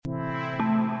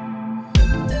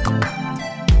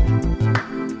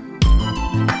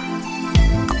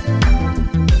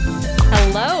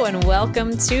and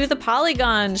welcome to the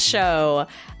Polygon Show.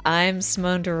 I'm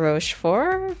Simone de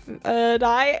Rochefort, and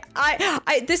I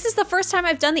this is the first time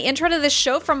I've done the intro to this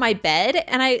show from my bed,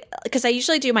 and because I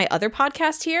usually do my other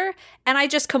podcast here, and I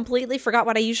just completely forgot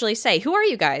what I usually say. Who are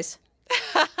you guys?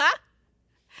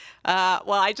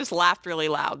 Well, I just laughed really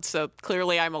loud, so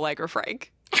clearly I'm Allegra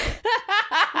Frank.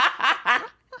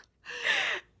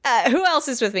 Who else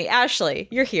is with me? Ashley,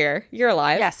 you're here. You're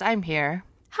alive. Yes, I'm here.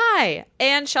 Hi,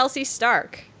 and Chelsea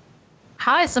Stark.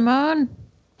 Hi, Simone.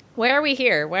 Why are we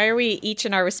here? Why are we each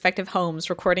in our respective homes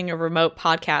recording a remote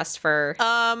podcast for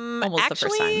almost the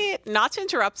first time? Actually, not to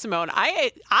interrupt Simone,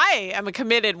 I am a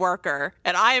committed worker,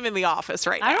 and I am in the office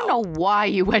right now. I don't know why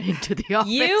you went into the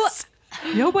office.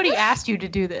 Nobody asked you to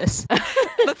do this.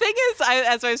 The thing is,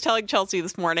 as I was telling Chelsea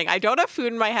this morning, I don't have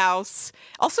food in my house.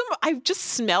 Also, I just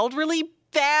smelled really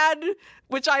bad,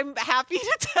 which I'm happy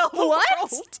to tell the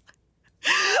world.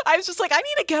 I was just like, I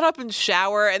need to get up and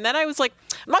shower. And then I was like,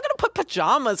 I'm not going to put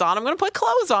pajamas on. I'm going to put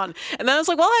clothes on. And then I was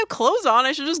like, well, I have clothes on.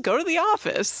 I should just go to the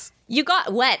office. You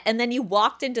got wet and then you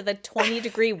walked into the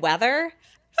 20-degree weather?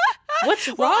 What's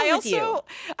wrong with you?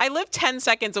 I live 10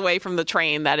 seconds away from the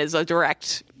train that is a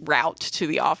direct route to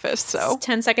the office. So it's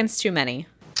 10 seconds too many.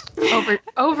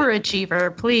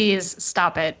 Overachiever, please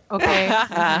stop it, okay?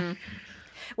 Mm-hmm.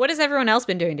 What has everyone else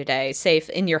been doing today, safe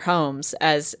in your homes,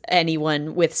 as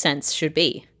anyone with sense should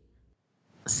be?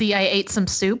 See, I ate some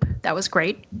soup. That was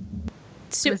great.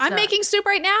 Soup. I'm making soup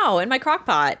right now in my crock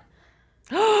pot.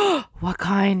 What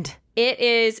kind? It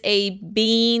is a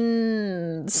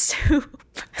bean soup.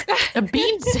 A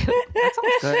bean soup? That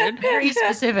sounds good. Very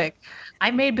specific.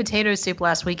 I made potato soup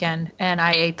last weekend, and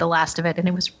I ate the last of it, and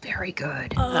it was very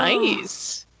good. Oh.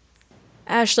 Nice.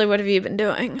 Ashley, what have you been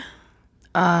doing?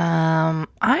 I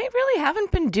really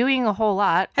haven't been doing a whole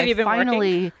lot. Have you been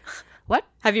working? What?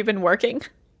 Have you been working?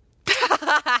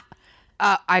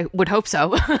 I would hope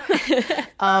so.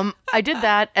 I did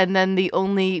that, and then the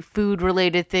only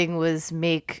food-related thing was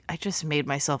I just made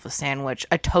myself a sandwich,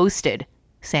 a toasted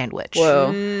sandwich. Whoa.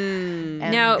 And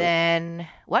Now, then,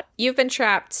 what? You've been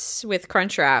trapped with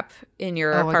Crunchwrap in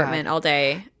your apartment all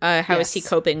day. How is he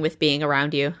coping with being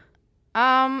around you?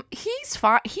 He's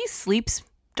fine. He sleeps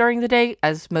during the day,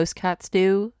 as most cats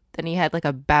do. Then he had like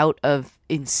a bout of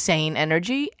insane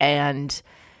energy, and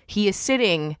he is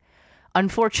sitting,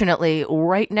 unfortunately,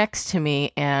 right next to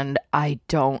me, and I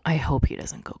hope he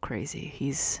doesn't go crazy.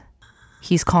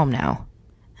 He's calm now.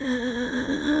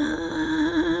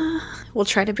 We'll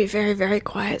try to be very, very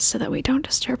quiet so that we don't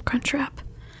disturb Crunchwrap.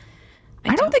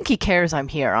 I don't think he cares I'm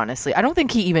here, honestly. I don't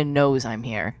think he even knows I'm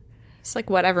here. It's like,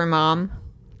 whatever, Mom.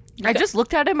 I just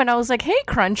looked at him and I was like, hey,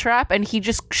 Crunchwrap, and he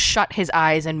just shut his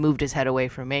eyes and moved his head away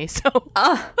from me. So,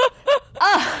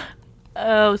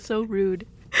 oh, so rude.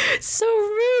 So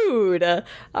rude.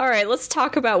 All right, let's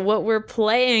talk about what we're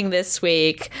playing this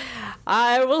week.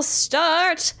 I will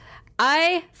start.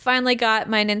 I finally got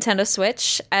my Nintendo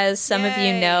Switch, as some of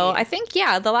you know. I think,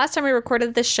 the last time we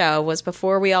recorded this show was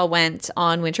before we all went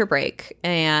on winter break,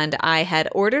 and I had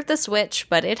ordered the Switch,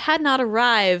 but it had not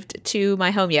arrived to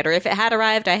my home yet. Or if it had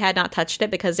arrived, I had not touched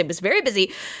it because it was very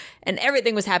busy and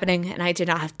everything was happening, and I did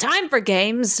not have time for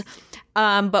games.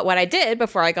 But what I did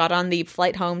before I got on the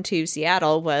flight home to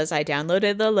Seattle was I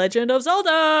downloaded The Legend of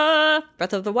Zelda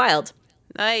Breath of the Wild.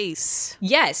 Nice.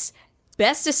 Yes.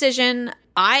 Best decision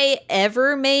I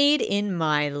ever made in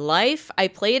my life. I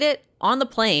played it on the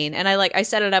plane, and I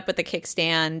set it up with the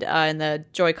kickstand and the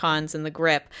Joy-Cons and the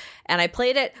grip, and I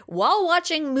played it while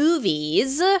watching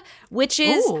movies, which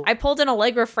is, I pulled an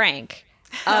Allegra Frank.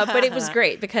 But it was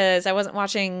great because I wasn't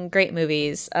watching great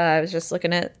movies. I was just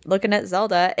looking at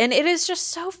Zelda, and it is just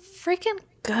so freaking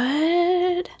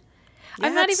good. Yeah,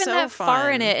 I'm not even so that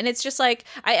far in it, and it's just like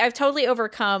I've totally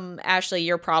overcome, Ashley,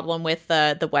 your problem with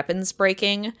the weapons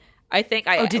breaking. I think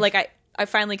I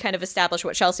finally kind of established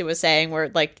what Chelsea was saying, where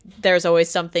like there's always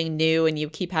something new and you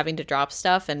keep having to drop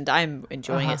stuff, and I'm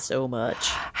enjoying it so much.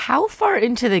 How far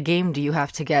into the game do you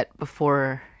have to get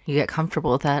before you get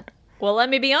comfortable with that? Well, let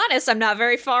me be honest, I'm not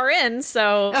very far in.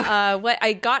 So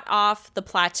I got off the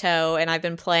plateau, and I've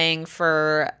been playing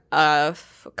for a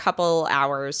couple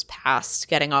hours past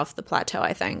getting off the plateau,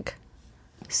 I think.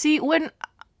 See, when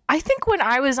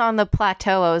I was on the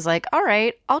plateau, I was like, all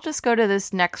right, I'll just go to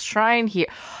this next shrine here.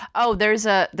 Oh, there's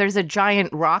a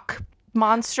giant rock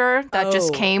monster that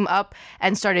just came up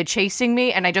and started chasing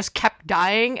me, and I just kept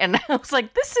dying, and I was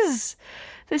like, this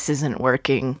isn't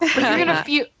working. But you're gonna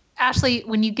feel, Ashley,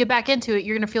 when you get back into it,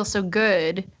 you're gonna feel so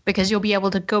good because you'll be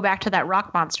able to go back to that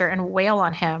rock monster and wail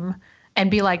on him and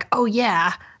be like, oh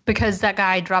yeah, because that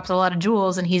guy drops a lot of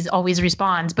jewels and he's always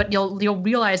respawns. But you'll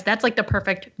realize that's like the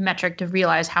perfect metric to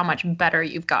realize how much better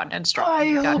you've gotten and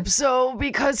stronger. I hope so,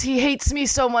 because he hates me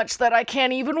so much that I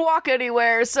can't even walk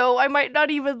anywhere. So I might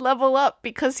not even level up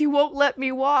because he won't let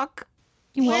me walk.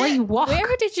 He won't let you walk.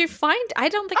 Where did you find? I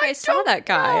don't think I saw that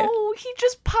guy. Oh, he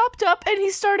just popped up and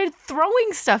he started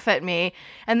throwing stuff at me.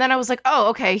 And then I was like, oh,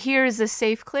 okay, here's a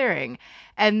safe clearing.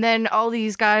 And then all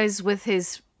these guys with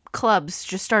his clubs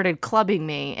just started clubbing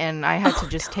me, and I had to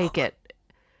just take it.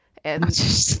 And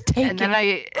then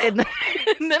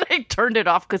I turned it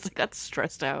off because I got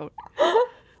stressed out.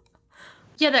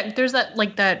 Yeah, there's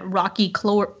that rocky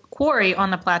quarry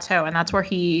on the plateau, and that's where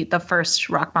the first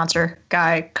rock monster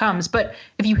guy comes. But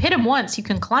if you hit him once, you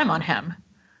can climb on him.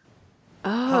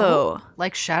 Oh,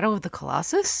 like Shadow of the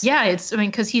Colossus? Yeah,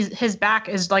 because his back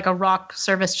is like a rock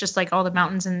surface, just like all the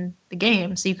mountains in the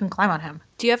game, so you can climb on him.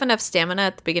 Do you have enough stamina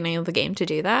at the beginning of the game to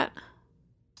do that?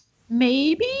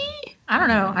 Maybe? I don't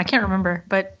know. I can't remember,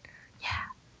 but yeah.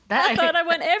 I thought I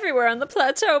went everywhere on the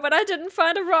plateau, but I didn't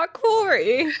find a rock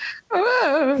quarry.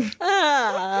 Well,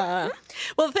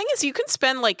 the thing is, you can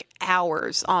spend like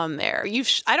hours on there.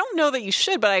 I don't know that you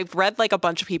should, but I've read like a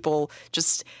bunch of people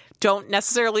just don't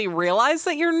necessarily realize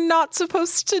that you're not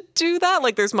supposed to do that.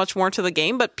 Like, there's much more to the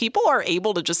game, but people are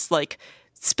able to just like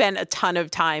spend a ton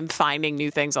of time finding new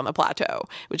things on the plateau,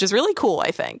 which is really cool, I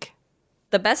think.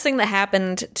 The best thing that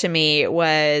happened to me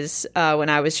was when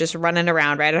I was just running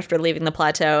around right after leaving the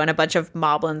plateau, and a bunch of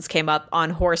moblins came up on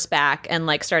horseback and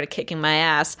like started kicking my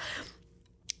ass.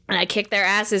 And I kicked their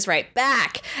asses right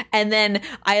back. And then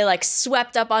I like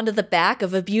swept up onto the back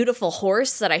of a beautiful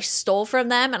horse that I stole from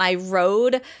them. And I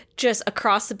rode just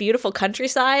across the beautiful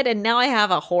countryside. And now I have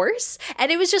a horse.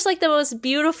 And it was just like the most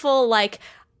beautiful, like,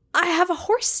 I have a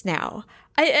horse now.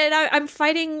 I'm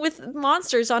fighting with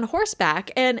monsters on horseback.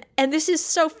 And this is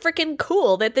so freaking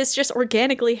cool that this just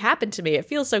organically happened to me. It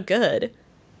feels so good.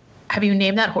 Have you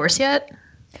named that horse yet?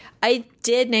 I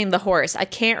did name the horse. I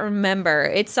can't remember.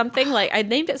 It's something like, I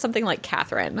named it something like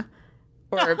Catherine.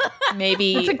 Or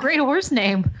maybe... That's a great horse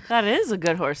name. That is a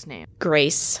good horse name.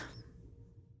 Grace.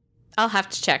 I'll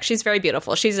have to check. She's very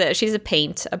beautiful. She's a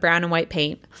paint, a brown and white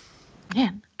paint.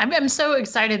 Man, I'm so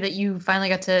excited that you finally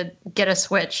got to get a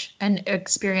Switch and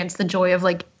experience the joy of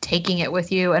like taking it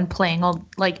with you and playing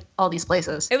all these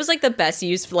places. It was like the best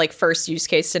first use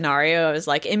case scenario. I was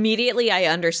like, immediately I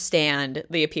understand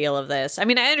the appeal of this. I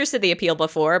mean, I understood the appeal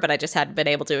before, but I just hadn't been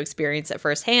able to experience it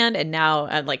firsthand. And now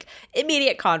I'm like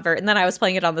immediate convert. And then I was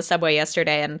playing it on the subway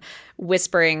yesterday and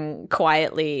whispering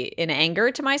quietly in anger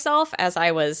to myself as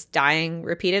I was dying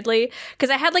repeatedly. Because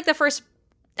I had like the first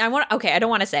I don't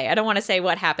want to say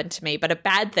what happened to me, but a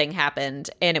bad thing happened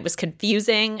and it was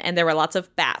confusing and there were lots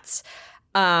of bats.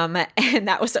 And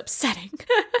that was upsetting.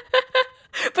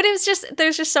 But it was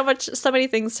there's just so many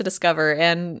things to discover.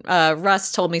 And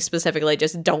Russ told me specifically,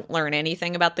 just don't learn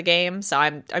anything about the game. So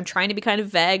I'm trying to be kind of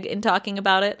vague in talking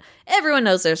about it. Everyone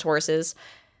knows there's horses.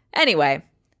 Anyway,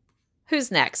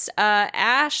 who's next?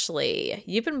 Ashley,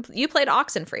 you played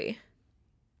Oxenfree.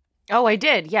 Oh, I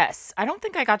did. Yes. I don't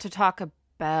think I got to talk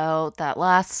about that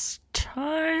last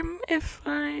time, if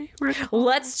I recall.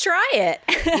 Let's try it.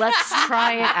 Let's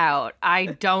try it out. I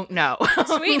don't know.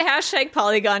 Sweet hashtag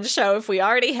Polygon show if we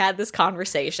already had this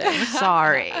conversation.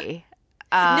 Sorry.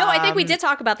 No, I think we did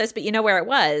talk about this, but you know where it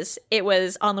was? It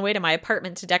was on the way to my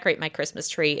apartment to decorate my Christmas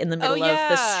tree in the middle of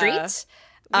the street.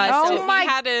 We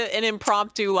had an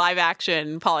impromptu live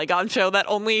action Polygon show that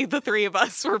only the three of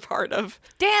us were part of.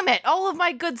 Damn it. All of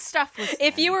my good stuff was...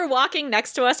 If you were walking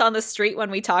next to us on the street when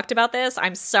we talked about this,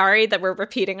 I'm sorry that we're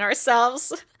repeating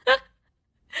ourselves.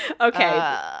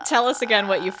 Okay, tell us again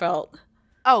what you felt.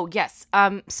 Oh, yes.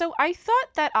 So I thought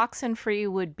that Oxenfree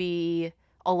would be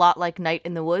a lot like Night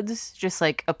in the Woods, just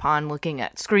like upon looking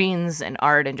at screens and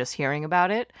art and just hearing about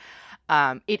it.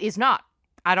 It is not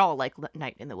at all like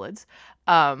Night in the Woods.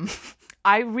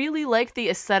 I really like the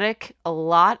aesthetic a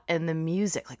lot, and the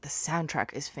music, like the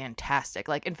soundtrack is fantastic.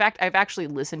 Like, in fact, I've actually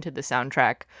listened to the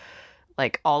soundtrack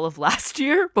like all of last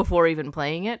year before even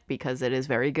playing it because it is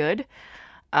very good.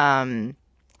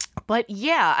 But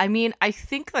yeah, I mean, I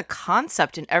think the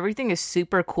concept and everything is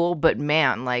super cool, but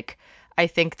man, like, I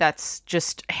think that's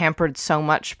just hampered so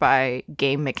much by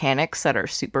game mechanics that are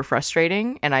super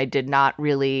frustrating, and I did not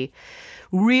really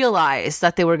realize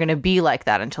that they were going to be like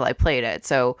that until I played it.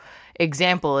 So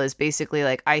example is basically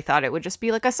like, I thought it would just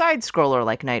be like a side scroller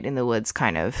like Night in the Woods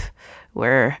kind of,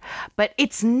 but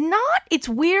it's not. It's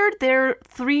weird. They're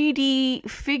 3D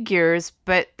figures,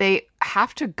 but they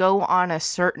have to go on a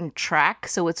certain track,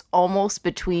 so it's almost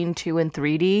between 2 and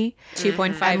 3D.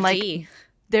 2.5D.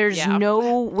 There's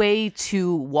no way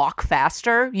to walk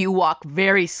faster. You walk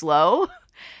very slow.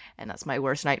 And that's my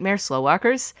worst nightmare, slow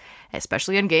walkers,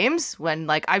 especially in games when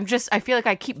like I feel like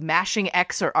I keep mashing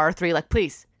X or R3 like,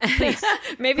 please.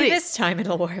 Maybe please. this time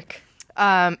it'll work.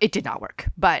 It did not work.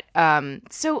 But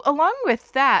so along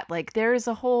with that, like there's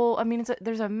a whole, I mean,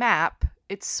 there's a map.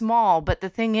 It's small, but the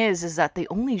thing is that they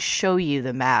only show you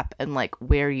the map and like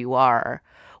where you are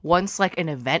once like an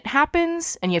event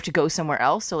happens and you have to go somewhere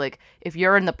else. So like if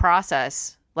you're in the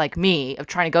process like me of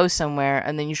trying to go somewhere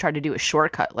and then you try to do a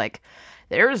shortcut, like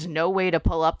there's no way to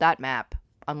pull up that map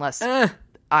unless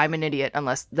I'm an idiot,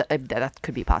 unless that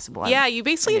could be possible. Yeah, you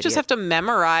basically just have to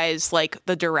memorize like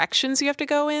the directions you have to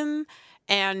go in.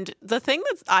 And the thing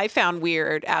that I found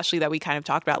weird, Ashley, that we kind of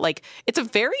talked about, like it's a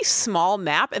very small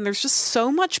map and there's just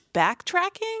so much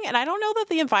backtracking. And I don't know that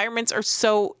the environments are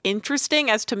so interesting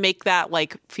as to make that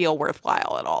like feel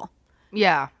worthwhile at all.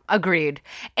 Yeah, agreed.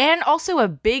 And also a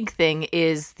big thing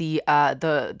is the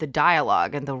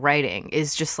dialogue and the writing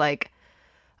is just like,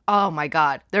 oh my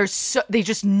God, they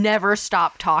just never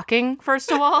stop talking,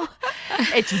 first of all.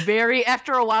 It's very,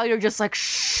 after a while, you're just like,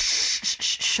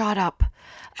 shut up.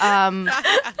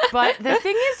 But the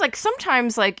thing is, like,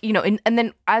 sometimes, like, you know, and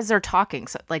then as they're talking,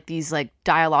 so, like, these, like,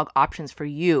 dialogue options for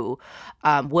you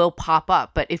will pop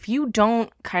up. But if you don't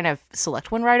kind of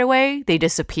select one right away, they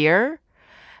disappear.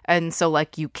 And so,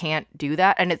 like, you can't do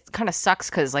that. And it kind of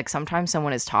sucks because, like, sometimes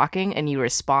someone is talking and you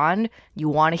respond. You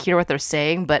want to hear what they're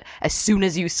saying. But as soon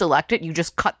as you select it, you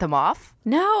just cut them off.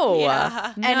 No.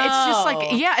 Yeah. And it's just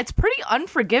like, yeah, it's pretty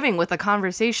unforgiving with the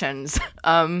conversations.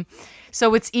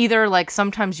 So it's either, like,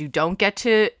 sometimes you don't get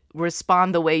to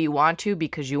respond the way you want to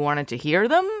because you wanted to hear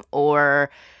them. Or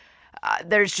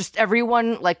there's just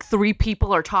everyone, like, 3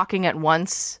 people are talking at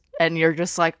once. And you're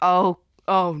just like, oh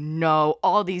no,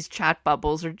 all these chat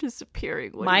bubbles are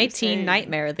disappearing. My teen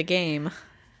nightmare, the game.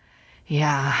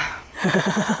 Yeah.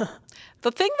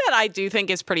 The thing that I do think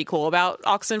is pretty cool about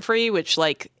Oxenfree, which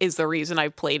like is the reason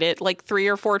I've played it like 3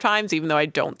 or 4 times, even though I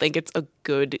don't think it's a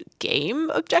good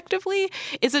game objectively,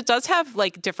 is it does have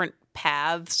like different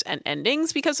paths and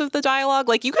endings because of the dialogue.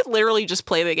 Like you could literally just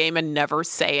play the game and never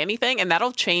say anything, and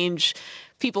that'll change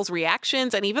people's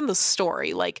reactions and even the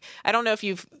story. Like I don't know if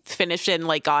you've finished and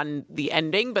like gone the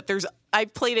ending, but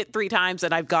I've played it 3 times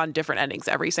and I've gone different endings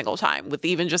every single time with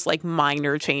even just like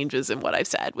minor changes in what I've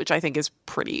said, which I think is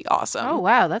pretty awesome. Oh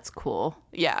wow, that's cool.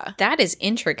 Yeah. That is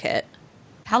intricate.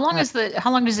 How long does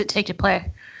it take to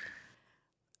play?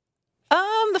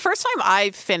 The first time I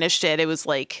finished it, it was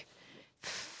like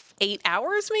 8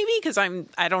 hours maybe, because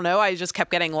I don't know, I just kept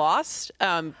getting lost.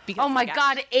 Oh my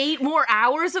God, 8 more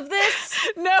hours of this?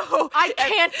 No, I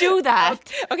can't do that.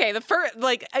 Okay, the first,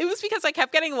 like, it was because I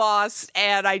kept getting lost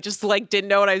and I just like didn't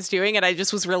know what I was doing, and I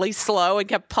just was really slow and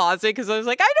kept pausing because I was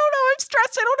like, I don't know, I'm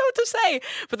stressed, I don't know what to say.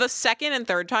 But the second and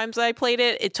third times I played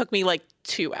it, it took me like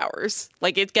 2 hours.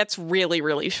 Like it gets really,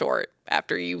 really short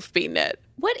after you've beaten it.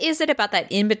 What is it about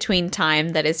that in-between time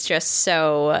that is just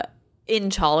so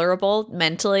intolerable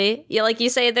mentally? Like you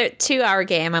say, the 2-hour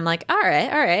game, I'm like, all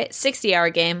right. 60-hour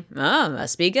game, oh,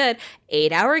 must be good.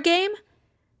 8-hour game,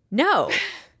 no.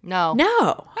 I'm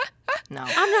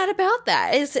not about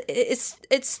that.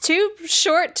 It's too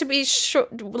short to be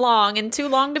long and too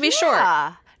long to be short.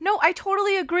 No, I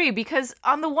totally agree, because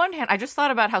on the one hand, I just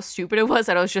thought about how stupid it was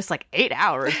that I was just like, 8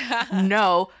 hours.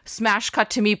 No, smash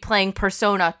cut to me playing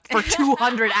Persona for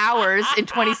 200 hours in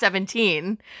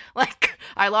 2017. Like,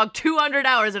 I logged 200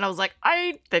 hours and I was like,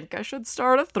 I think I should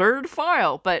start a 3rd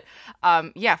file. But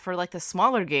yeah, for like the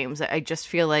smaller games, I just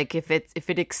feel like if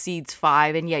it exceeds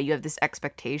 5, and yeah, you have this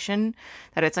expectation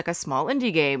that it's like a small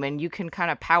indie game and you can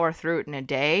kind of power through it in a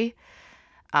day.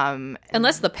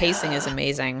 Unless the pacing is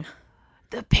amazing.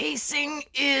 The pacing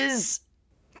is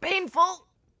painful.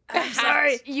 I'm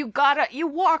sorry. You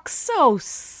walk so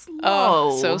slow.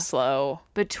 Oh, so slow.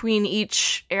 Between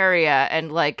each area,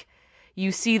 and like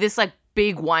you see this like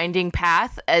big winding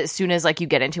path as soon as like you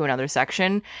get into another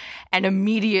section, and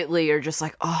immediately you're just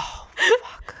like, oh,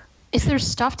 fuck. Is there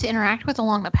stuff to interact with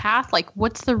along the path? Like,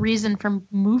 what's the reason for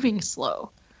moving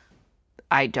slow?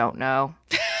 I don't know.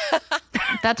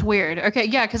 That's weird. Okay,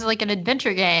 yeah, because like an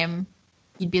adventure game,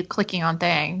 you'd be clicking on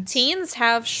things. Teens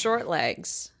have short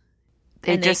legs.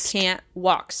 They can't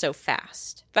walk so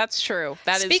fast. That's true.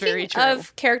 That Speaking is very true. Speaking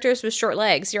of characters with short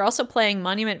legs, you're also playing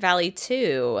Monument Valley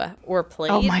 2. Or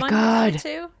played Oh my Monument God.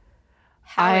 Valley 2?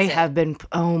 I have been,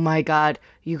 oh my God.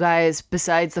 You guys,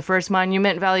 besides the first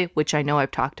Monument Valley, which I know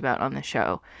I've talked about on the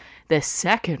show, the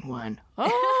second one,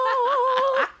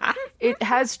 it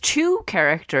has 2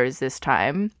 characters this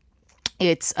time.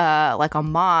 It's like a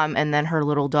mom and then her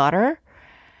little daughter.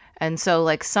 And so,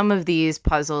 like, some of these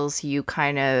puzzles you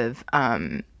kind of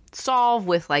solve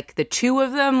with, like, the two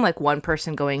of them, like one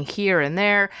person going here and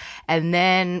there. And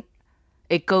then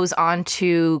it goes on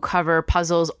to cover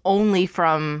puzzles only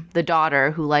from the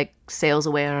daughter who, like, sails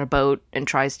away on a boat and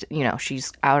tries to, you know,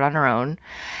 she's out on her own.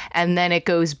 And then it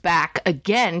goes back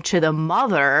again to the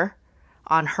mother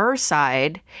on her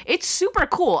side. It's super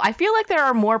cool. I feel like there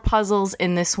are more puzzles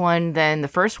in this one than the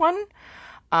first one.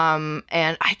 And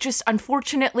I just,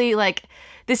 unfortunately, like,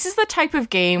 this is the type of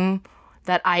game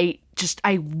that I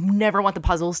never want the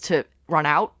puzzles to run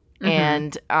out.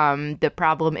 And the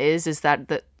problem is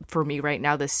that for me right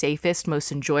now, the safest,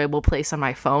 most enjoyable place on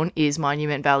my phone is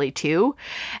Monument Valley 2.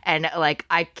 And, like,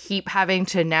 I keep having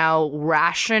to now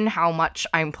ration how much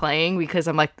I'm playing because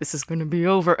I'm like, this is going to be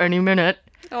over any minute.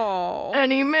 Oh,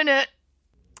 Any minute.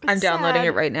 I'm downloading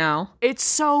it right now. It's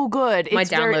so good. My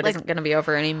download isn't going to be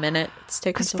over any minute. It's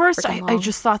taking so first freaking long. I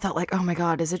just thought that, like, oh my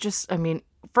god, is it just, I mean,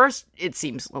 first it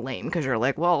seems lame because you're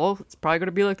like, well, it's probably going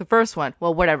to be like the first one.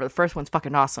 Well, whatever, the first one's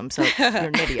fucking awesome, so you're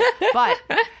an idiot. But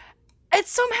it's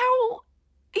somehow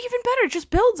even better, just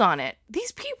builds on it.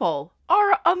 These people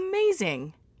are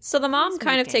amazing. So the mom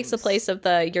kind of takes the place of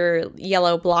your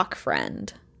yellow block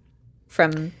friend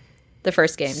from the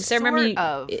first game. So I remember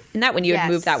in that one you would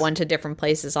move that one to different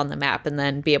places on the map and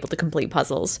then be able to complete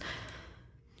puzzles.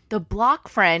 The block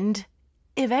friend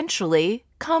eventually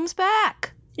comes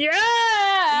back. Yeah!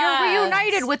 You're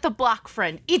reunited with the block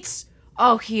friend.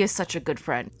 He is such a good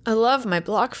friend. I love my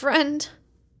block friend.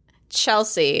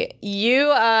 Chelsea,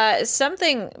 you,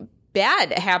 something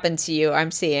bad happened to you,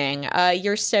 I'm seeing.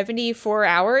 You're 74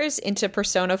 hours into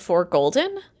Persona 4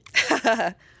 Golden?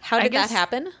 How did that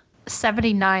happen?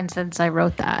 79 since I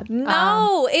wrote that.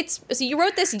 No, so you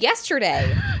wrote this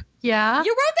yesterday. Yeah.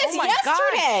 You wrote this yesterday.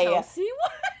 Gosh, Chelsea,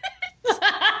 what?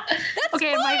 That's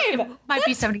okay, 5. it might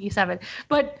be 77,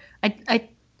 but I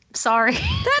sorry.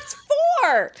 That's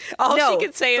 4. All she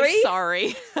could say 3? is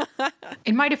sorry.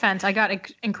 In my defense, I got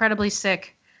incredibly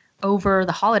sick over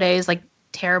the holidays, like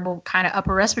terrible kind of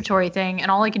upper respiratory thing,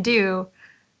 and all I could do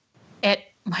at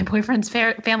my boyfriend's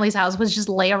family's house was just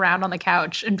lay around on the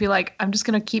couch and be like, I'm just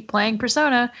gonna keep playing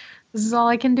Persona. This is all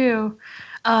I can do.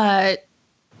 And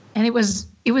it was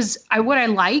what I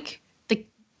like.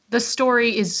 The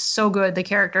story is so good. The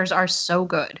characters are so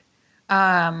good.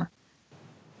 I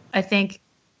think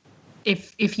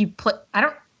if you play,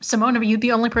 Simone, are you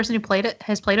the only person who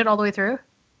has played it all the way through?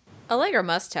 Allegra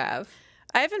must have.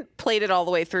 I haven't played it all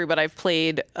the way through, but I've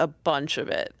played a bunch of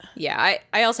it. Yeah,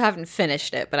 I also haven't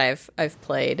finished it, but I've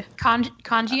played.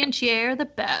 Kanji and Chie are the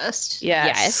best.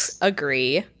 Yes,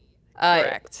 agree.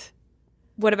 Correct.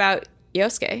 What about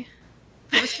Yosuke?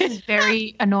 It's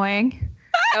very annoying.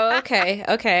 Oh, okay,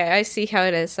 I see how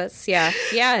it is. That's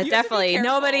definitely.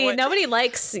 Nobody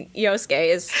likes Yosuke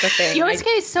is the thing.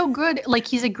 Yosuke is so good. Like,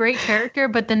 he's a great character,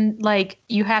 but then, like,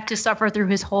 you have to suffer through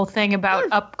his whole thing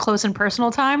about up close and personal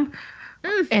time.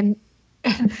 And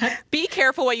be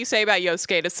careful what you say about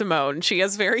Yosuke to Simone. She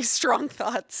has very strong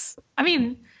thoughts. I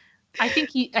mean, I think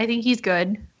he's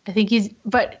good.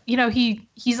 But you know,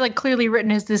 he's like clearly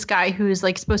written as this guy who's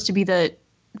like supposed to be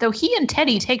though he and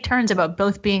Teddy take turns about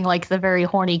both being like the very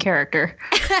horny character.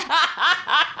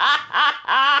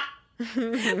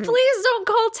 Please don't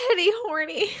call Teddy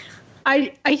horny.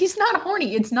 He's not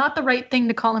horny. It's not the right thing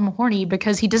to call him horny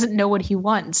because he doesn't know what he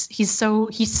wants. He's so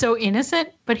innocent,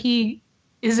 but he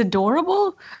is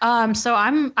adorable. So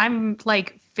I'm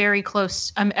like very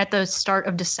close. I'm at the start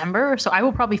of December, so I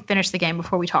will probably finish the game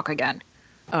before we talk again.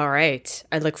 All right.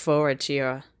 I look forward to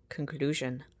your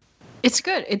conclusion. It's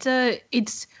good.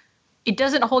 It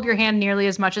doesn't hold your hand nearly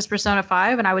as much as Persona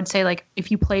 5, and I would say, like, if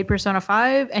you played Persona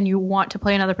 5 and you want to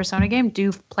play another Persona game,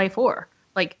 do play 4.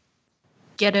 Like,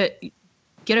 get a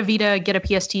Vita, get a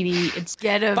PS TV.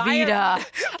 Get a Vita.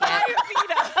 Buy a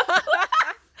Vita.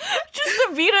 Just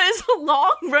the Vita is a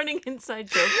long-running inside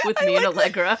joke with me and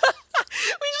Allegra.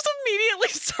 We just immediately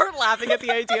start laughing at the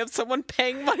idea of someone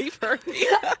paying money for a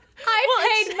Vita.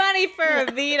 I paid money for a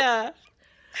Vita.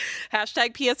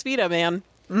 Hashtag PS Vita, man.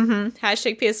 Mm-hmm.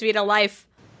 Hashtag PS Vita life.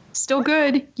 Still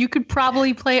good. You could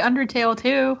probably play Undertale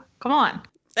too. Come on.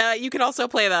 You can also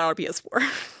play that on PS4.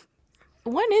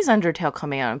 When is Undertale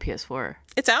coming out on PS4?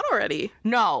 It's out already.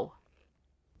 No.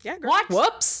 Yeah, girl. What?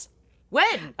 Whoops.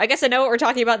 When? I guess I know what we're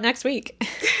talking about next week.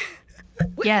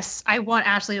 Yes, I want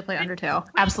Ashley to play Undertale.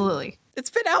 Absolutely. It's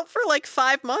been out for like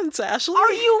 5 months, Ashley.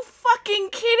 Are you fucking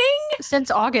kidding? Since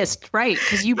August, right?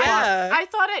 Because you bought. I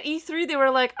thought at E3 they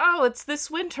were like, oh, it's this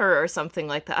winter or something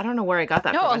like that. I don't know where I got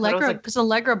that No, from. Allegra, because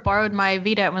Allegra borrowed my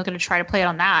Vita and was going to try to play it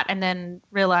on that, and then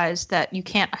realized that you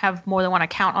can't have more than one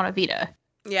account on a Vita.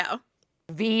 Yeah.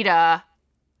 Vita.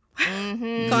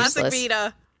 Classic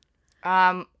Useless.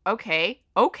 Vita. Okay.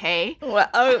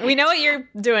 Well, we know what you're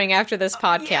doing after this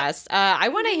podcast. I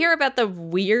want to hear about the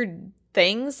weird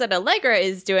things that Allegra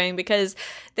is doing, because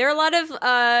there are a lot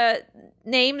of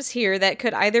names here that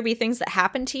could either be things that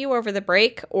happened to you over the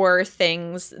break or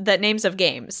names of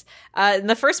games. And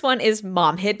the first one is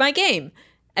Mom Hid My Game!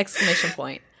 Exclamation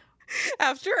point.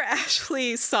 After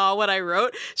Ashley saw what I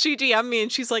wrote, she DM'd me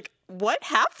and she's like, what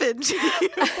happened to you?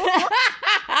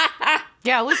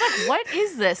 Yeah, I was like, what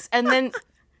is this? And then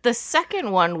the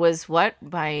second one was what?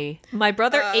 My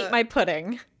brother ate my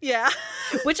pudding. Yeah.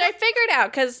 Which I figured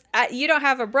out because you don't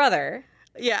have a brother.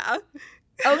 Yeah.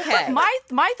 Okay.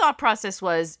 My thought process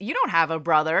was, you don't have a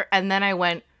brother. And then I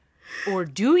went, or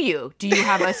do you? Do you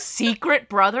have a secret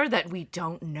brother that we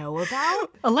don't know about?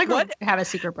 Allegra would have a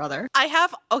secret brother.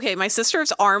 My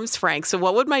sister's arms Frank, so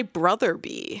what would my brother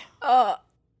be?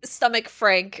 Stomach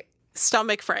Frank.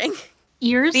 Stomach Frank.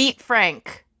 Ears? Feet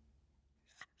Frank.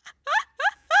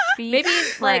 Feet Maybe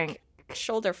Frank. like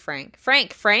shoulder Frank.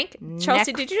 Frank.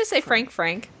 Chelsea, did you just say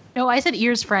Frank? No, I said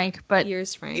ears Frank, but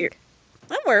Ears Frank.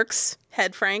 That works.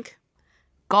 Head Frank.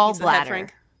 He's the head Gallbladder.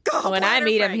 Frank. When I Gallbladder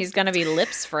meet him, Frank. he's gonna be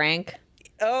Lips Frank.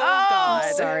 Oh,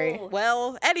 God. Sorry.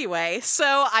 Well, anyway,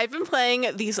 so I've been playing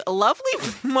these lovely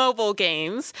mobile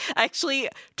games. Actually,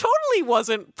 totally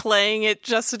wasn't playing it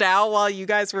just now while you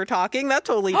guys were talking. That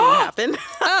totally didn't happen.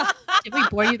 did we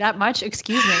bore you that much?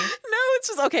 Excuse me. No, it's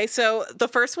just okay. So the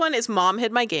first one is Mom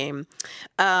Hid My Game.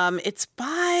 It's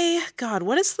by God.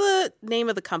 What is the name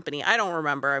of the company? I don't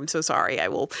remember. I'm so sorry. I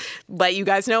will let you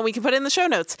guys know. We can put it in the show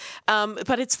notes.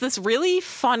 But it's this really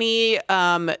funny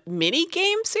mini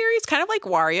game series, kind of like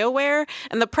WarioWare.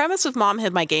 And the premise of Mom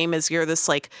Hid My Game is you're this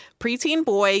like preteen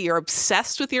boy. You're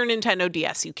obsessed with your Nintendo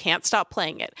DS. You can't stop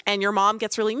playing it. And your mom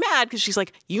gets really mad because she's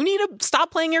like, you need to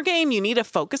stop playing your game. You need to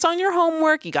focus on your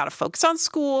homework. You got to focus on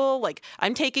school. Like,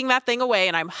 I'm taking that thing away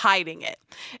and I'm hiding it.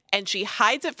 And she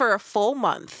hides it for a full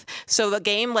month. So the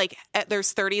game, like,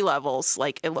 there's 30 levels.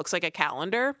 Like, it looks like a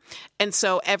calendar. And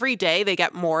so every day they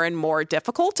get more and more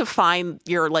difficult to find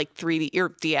your like your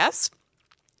DS.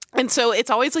 And so it's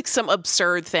always like some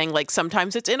absurd thing. Like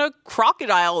sometimes it's in a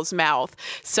crocodile's mouth.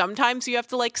 Sometimes you have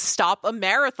to like stop a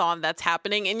marathon that's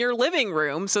happening in your living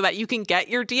room so that you can get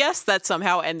your DS that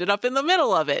somehow ended up in the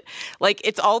middle of it. Like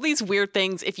it's all these weird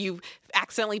things. If you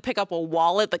accidentally pick up a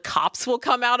wallet, the cops will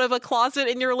come out of a closet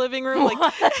in your living room.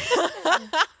 Like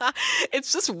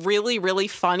it's just really, really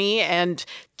funny. And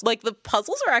like the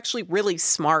puzzles are actually really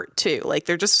smart too. Like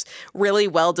they're just really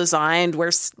well designed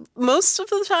where most of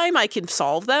the time I can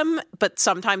solve them, but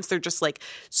sometimes they're just like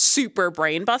super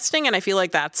brain busting. And I feel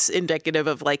like that's indicative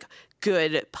of like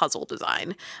good puzzle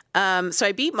design. So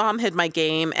I beat Mom Hid My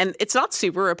Game, and it's not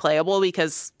super replayable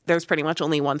because there's pretty much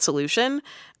only one solution.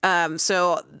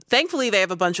 So thankfully they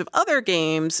have a bunch of other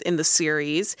games in the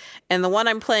series. And the one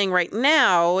I'm playing right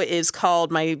now is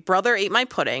called My Brother Ate My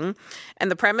Pudding. And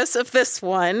the premise of this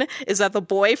one is that the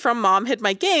boy from Mom Hid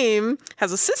My Game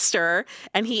has a sister,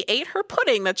 and he ate her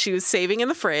pudding that she was saving in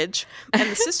the fridge. And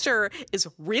the sister is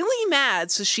really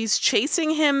mad. So she's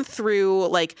chasing him through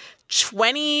like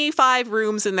 25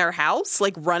 rooms in their house,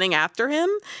 like running after him.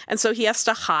 And so he has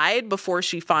to hide before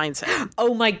she finds him.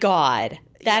 Oh my God.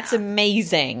 That's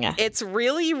amazing. It's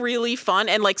really, really fun.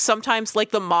 And like sometimes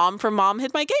like the mom from Mom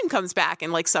Hid My Game comes back.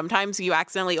 And like sometimes you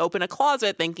accidentally open a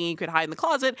closet thinking you could hide in the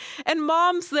closet and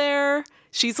mom's there.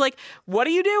 She's like, what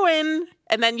are you doing?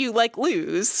 And then you like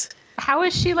lose. How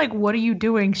is she like, what are you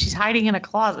doing? She's hiding in a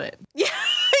closet. Yeah,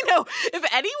 I know. If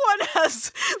anyone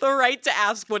has the right to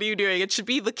ask, what are you doing? It should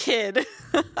be the kid.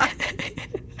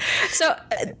 So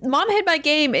Mom Hid My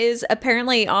Game is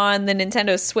apparently on the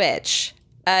Nintendo Switch.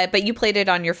 But you played it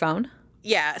on your phone?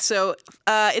 Yeah, so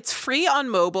it's free on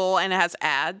mobile and it has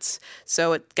ads,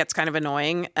 so it gets kind of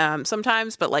annoying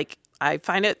sometimes, but like I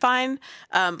find it fine.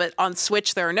 But on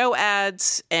Switch, there are no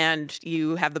ads, and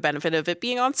you have the benefit of it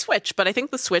being on Switch. But I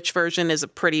think the Switch version is a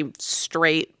pretty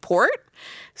straight port,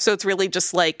 so it's really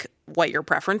just like what your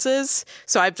preference is.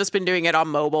 So I've just been doing it on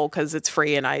mobile because it's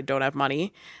free and I don't have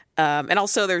money. And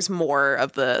also there's more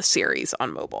of the series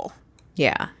on mobile.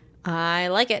 Yeah. I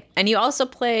like it. And you also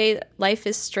play Life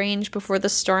is Strange Before the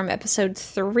Storm episode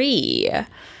 3.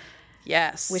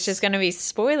 Yes. Which is going to be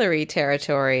spoilery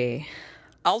territory.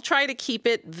 I'll try to keep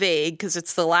it vague because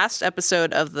it's the last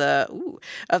episode of the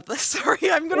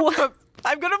sorry, I'm going to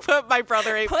put My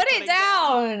Brother Ate My Put Pudding it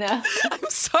down. I'm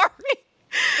sorry.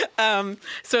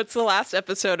 So it's the last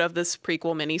episode of this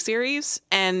prequel miniseries.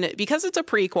 And because it's a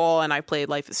prequel and I played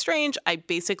Life is Strange, I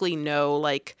basically know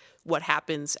like what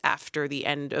happens after the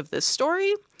end of this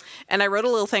story. And I wrote a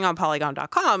little thing on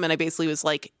Polygon.com, and I basically was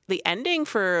like, the ending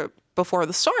for Before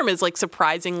the Storm is like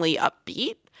surprisingly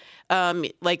upbeat.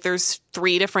 Like there's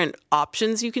 3 different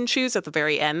options you can choose at the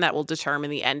very end that will determine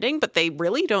the ending, but they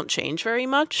really don't change very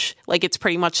much. Like it's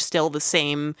pretty much still the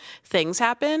same things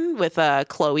happen with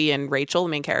Chloe and Rachel, the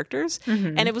main characters.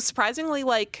 And it was surprisingly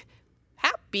like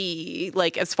happy,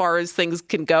 like as far as things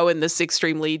can go in this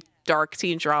extremely dark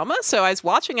teen drama. So I was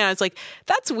watching and I was like,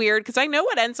 that's weird because I know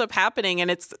what ends up happening and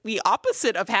it's the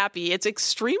opposite of happy. It's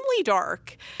extremely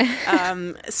dark.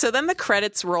 So then the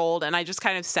credits rolled and I just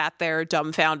kind of sat there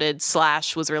dumbfounded /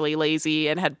 was really lazy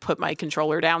and had put my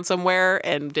controller down somewhere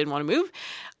and didn't want to move.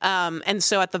 And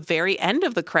so at the very end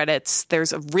of the credits,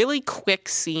 there's a really quick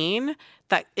scene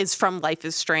that is from Life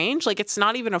is Strange. Like it's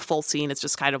not even a full scene. It's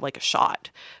just kind of like a shot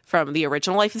from the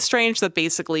original Life is Strange that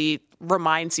basically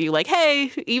reminds you like,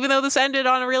 hey, even though this ended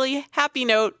on a really happy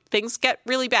note, things get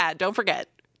really bad. Don't forget.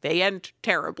 They end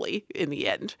terribly in the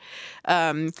end.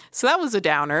 So that was a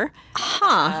downer.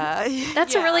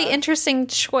 That's a really interesting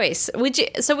choice. Would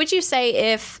you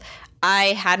say if I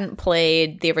hadn't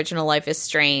played the original Life is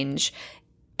Strange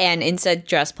and instead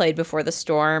just played Before the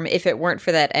Storm, if it weren't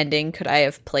for that ending, could I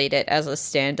have played it as a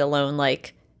standalone,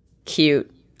 like,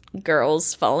 cute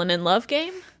girls falling in love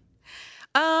game?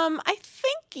 I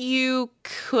think you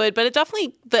could, but it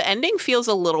definitely, the ending feels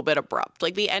a little bit abrupt.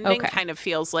 Like the ending kind of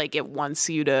feels like it wants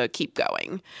you to keep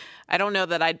going. I don't know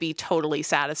that I'd be totally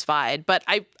satisfied, but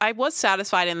I was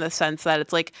satisfied in the sense that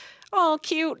it's like, oh,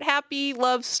 cute, happy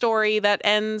love story that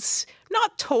ends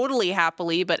not totally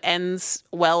happily, but ends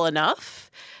well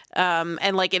enough.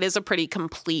 And like it is a pretty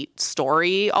complete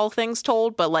story, all things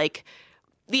told, but like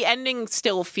the ending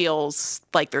still feels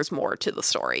like there's more to the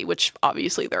story, which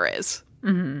obviously there is.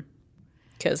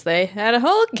 Because they had a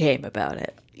whole game about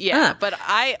it. Yeah, but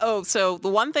so the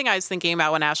one thing I was thinking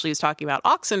about when Ashley was talking about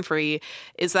Oxenfree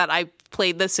is that I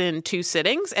played this in 2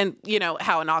 sittings, and you know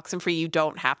how in Oxenfree you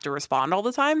don't have to respond all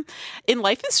the time. In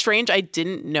Life is Strange, I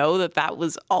didn't know that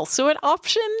was also an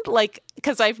option, like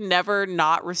because I've never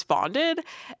not responded,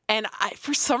 and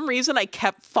for some reason I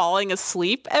kept falling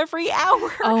asleep every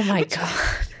hour. Oh my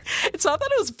god. It's not that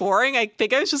it was boring. I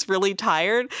think I was just really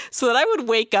tired. So that I would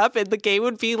wake up and the game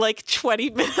would be like 20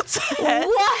 minutes ahead.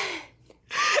 What?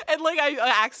 And like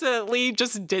I accidentally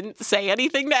just didn't say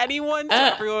anything to anyone. So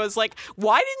everyone was like,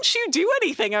 why didn't you do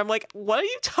anything? I'm like, what are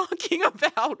you talking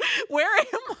about? Where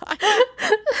am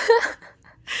I?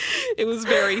 It was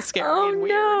very scary and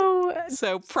weird. No.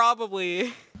 So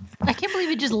probably... I can't believe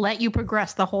it just let you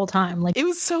progress the whole time. Like it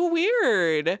was so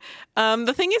weird.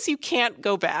 The thing is, you can't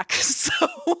go back. So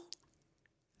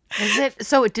is it?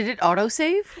 So did it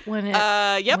autosave when it?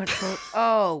 Yep.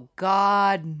 Oh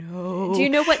God, no. Do you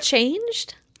know what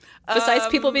changed besides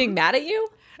people being mad at you?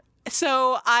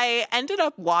 So I ended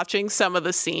up watching some of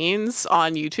the scenes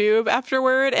on YouTube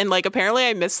afterward, and like apparently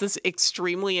I missed this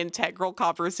extremely integral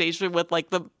conversation with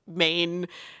like the main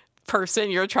person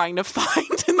you're trying to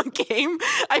find in the game.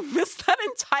 I missed that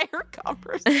entire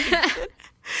conversation.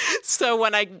 So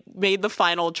when I made the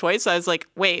final choice, I was like,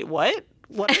 wait, what?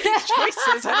 What are these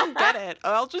choices? I don't get it.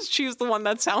 I'll just choose the one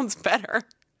that sounds better.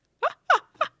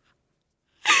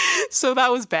 So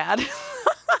that was bad.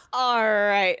 All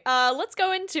right. Let's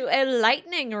go into a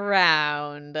lightning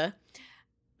round.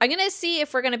 I'm going to see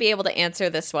if we're going to be able to answer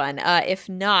this one. If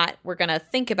not, we're going to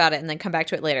think about it and then come back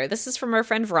to it later. This is from our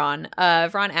friend Vron.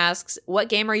 Vron asks, what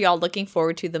game are y'all looking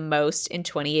forward to the most in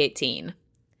 2018?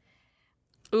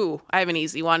 Ooh, I have an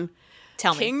easy one.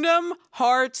 Tell me. Kingdom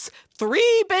Hearts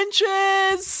 3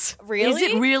 benches. Really? Is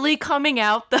it really coming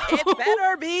out, though? It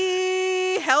better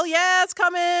be. Hell yeah, it's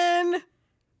coming.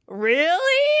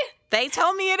 Really? They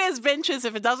tell me it is benches.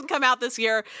 If it doesn't come out this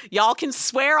year, y'all can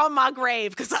swear on my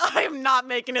grave because I am not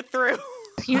making it through.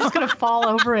 You're just going to fall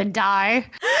over and die.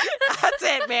 That's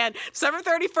it, man. December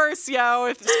 31st, yo.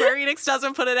 If Square Enix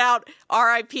doesn't put it out,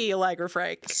 R.I.P. Allegra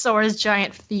Frank. Sora's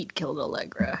giant feet killed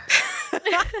Allegra.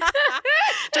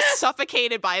 Just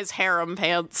suffocated by his harem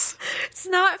pants. It's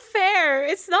not fair.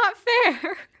 It's not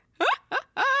fair.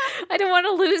 I don't want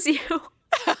to lose you.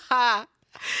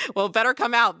 Well, better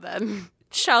come out then.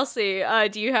 Chelsea,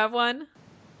 do you have one?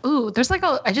 Ooh, there's like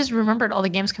I just remembered all the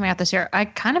games coming out this year. I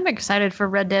kind of am excited for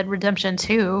Red Dead Redemption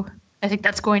 2. I think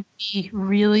that's going to be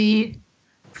really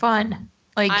fun.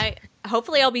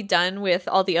 Hopefully I'll be done with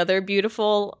all the other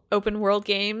beautiful open world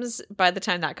games by the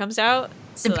time that comes out.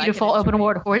 So the beautiful open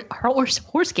world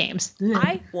horse games.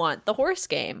 I want the horse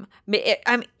game.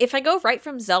 If I go right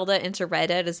from Zelda into Red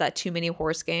Dead, is that too many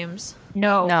horse games?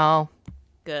 No.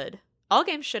 Good. All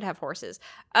games should have horses.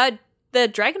 The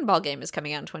Dragon Ball game is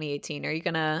coming out in 2018. Are you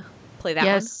going to play that one?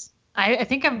 Yes. I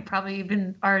think I've probably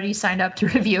been already signed up to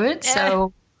review it,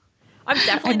 so... I'm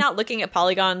definitely not looking at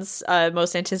Polygon's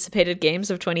most anticipated games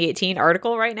of 2018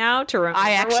 article right now to remember.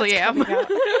 I actually am.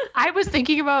 I was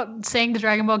thinking about saying the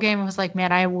Dragon Ball game and was like,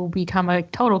 man, I will become a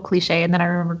total cliche. And then I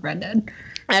remembered Red Dead.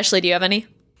 Ashley, do you have any?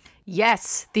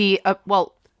 Yes,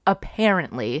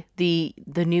 apparently the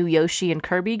new Yoshi and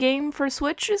Kirby game for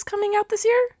Switch is coming out this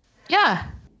year. Yeah.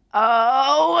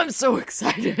 Oh, I'm so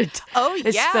excited. Oh, yeah. We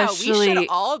Especially- should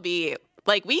all be.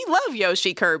 Like, we love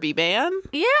Yoshi Kirby, man.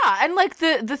 Yeah, and like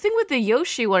the thing with the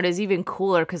Yoshi one is even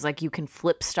cooler because like you can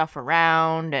flip stuff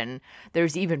around and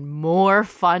there's even more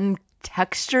fun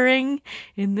texturing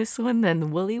in this one than the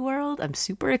Woolly World. I'm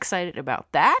super excited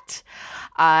about that.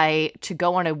 To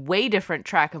go on a way different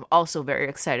track, I'm also very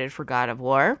excited for God of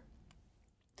War.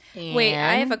 Wait,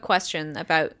 I have a question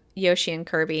about Yoshi and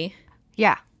Kirby.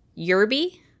 Yeah.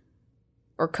 Yerby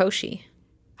or Koshi?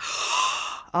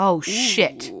 Oh,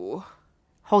 shit. Ooh.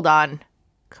 Hold on.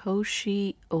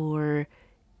 Koshi or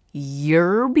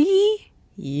Yerby?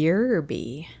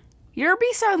 Yerby.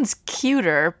 Yerby sounds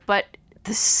cuter, but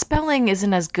the spelling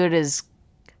isn't as good as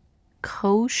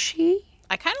Koshi?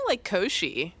 I kind of like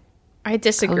Koshi. I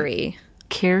disagree.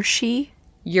 Kirshi?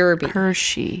 Yerby.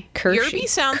 Kershi. Kershi. Yerby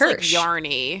sounds like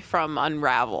Yarny from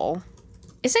Unravel.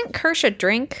 Isn't Kirsch a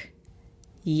drink?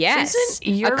 Yes. Isn't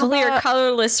a yerba- clear,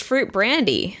 colorless fruit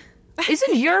brandy.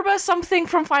 Isn't Yerba something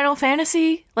from Final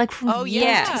Fantasy? Like from Oh, yeah.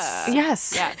 Yes.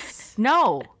 Yes. Yes.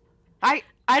 No. I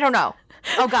don't know.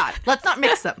 Oh god, let's not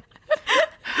mix them.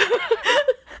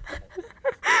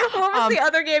 What was the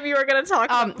other game you were going to talk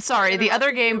about? Sorry, the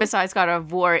other game besides God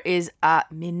of War is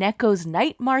Mineko's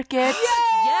Night Market.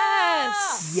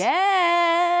 Yes.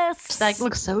 Yes. That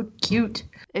looks so cute.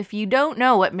 If you don't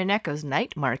know what Mineko's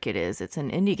Night Market is, it's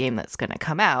an indie game that's going to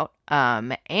come out.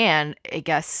 And I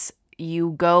guess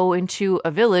you go into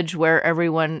a village where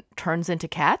everyone turns into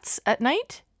cats at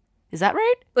night. Is that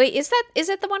right? Wait, is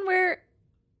it the one where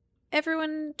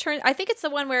everyone turns? I think it's the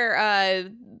one where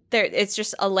it's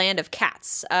just a land of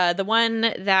cats. The one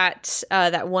that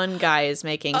that one guy is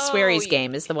making, Sweary's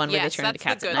game, is the one where they yes, turn into that's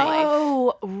cats the at good night. one.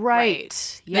 Oh, right.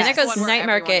 Right. Yes. Mineko's one where Night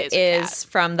everyone Market is a cat. is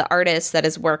from the artist that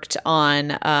has worked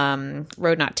on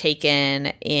Road Not Taken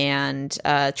and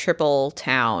Triple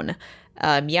Town.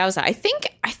 Meowza. I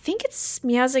think it's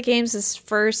Meowza Games'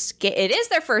 first game. It is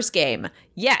their first game.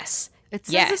 Yes. It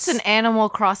says it's an Animal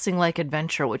Crossing-like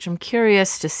adventure, which I'm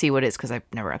curious to see what it is because I've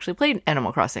never actually played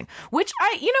Animal Crossing. Which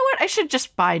you know what? I should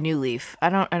just buy New Leaf. I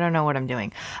don't know what I'm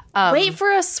doing. Wait for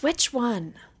a Switch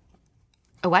one.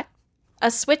 A what?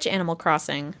 A Switch Animal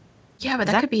Crossing. Yeah, but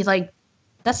that could be like,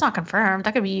 that's not confirmed.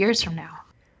 That could be years from now.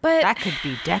 But That could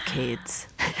be decades.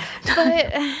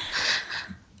 but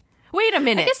Wait a I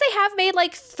minute. guess they have made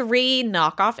like 3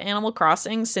 knockoff Animal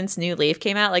Crossing since New Leaf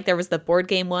came out. Like there was the board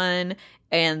game one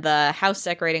and the house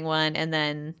decorating one and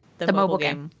then the mobile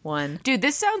game one. Dude,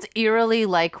 this sounds eerily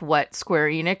like what Square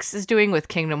Enix is doing with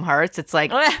Kingdom Hearts. It's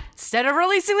like, instead of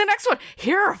releasing the next one,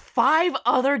 here are 5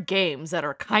 other games that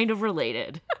are kind of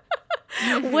related.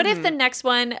 What if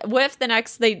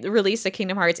they release a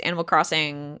Kingdom Hearts Animal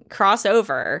Crossing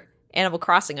crossover, Animal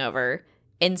Crossing over,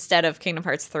 instead of Kingdom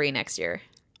Hearts 3 next year?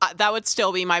 That would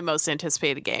still be my most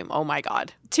anticipated game. Oh my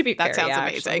god. To be fair, That sounds yeah,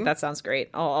 amazing. actually, that sounds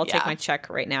great. I'll take Yeah. my check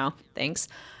right now. Thanks.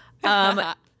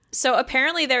 So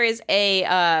apparently there is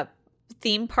a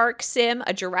theme park sim,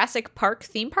 a Jurassic Park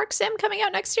theme park sim coming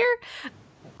out next year.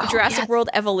 Jurassic World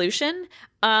Evolution.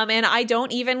 And I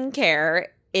don't even care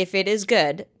if it is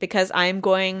good because I'm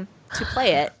going to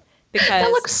play it because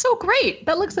That looks so great.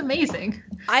 That looks amazing.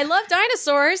 I love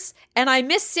dinosaurs and I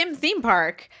miss Sim Theme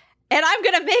Park. And I'm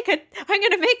gonna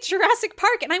make Jurassic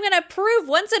Park, and I'm gonna prove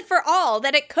once and for all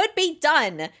that it could be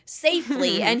done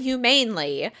safely and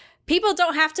humanely. People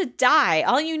don't have to die.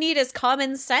 All you need is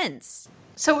common sense.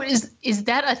 So is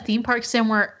that a theme park sim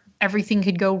where everything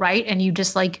could go right and you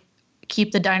just like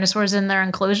keep the dinosaurs in their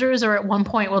enclosures, or at one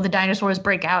point will the dinosaurs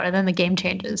break out and then the game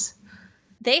changes?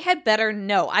 They had better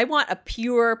know. I want a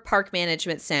pure park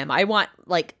management sim. I want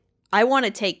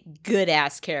to take good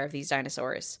ass care of these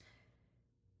dinosaurs.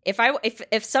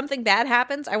 If something bad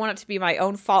happens, I want it to be my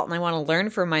own fault, and I want to learn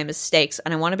from my mistakes,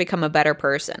 and I want to become a better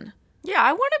person. Yeah,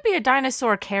 I want to be a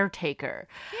dinosaur caretaker.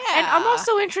 Yeah. And I'm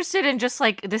also interested in just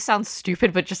like, this sounds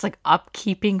stupid, but just like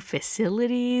upkeeping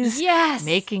facilities. Yes.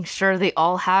 Making sure they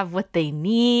all have what they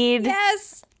need.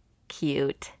 Yes.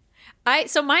 Cute.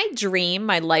 So my dream,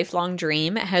 my lifelong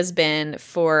dream, has been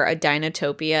for a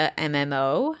Dinotopia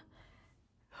MMO,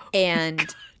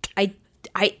 and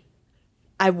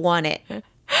I want it.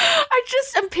 I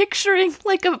just am picturing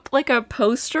like a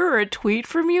poster or a tweet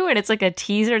from you, and it's like a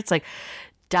teaser. It's like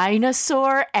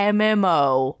Dinosaur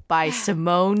MMO by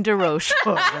Simone de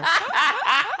Rochefort.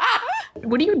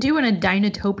 What do you do in a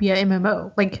Dinotopia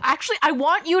MMO? Like, Actually, I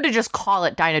want you to just call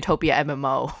it Dinotopia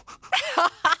MMO.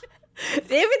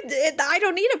 I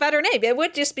don't need a better name. It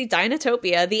would just be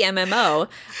Dinotopia, the MMO.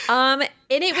 And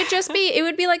it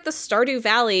would be like the Stardew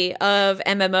Valley of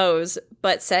MMOs,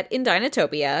 but set in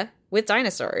Dinotopia with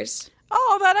dinosaurs.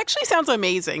 Oh, that actually sounds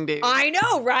amazing, dude. I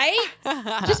know, right?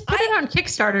 just put it on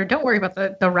Kickstarter. Don't worry about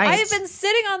the rights. I've been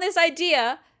sitting on this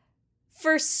idea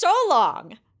for so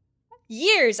long.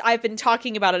 Years I've been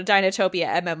talking about a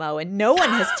Dinotopia MMO, and no one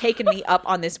has taken me up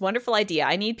on this wonderful idea.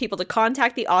 I need people to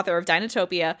contact the author of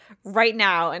Dinotopia right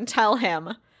now and tell him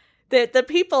that the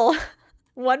people,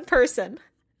 one person,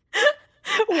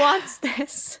 wants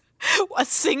this. A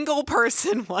single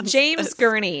person wants James this.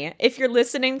 Gurney, if you're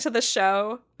listening to the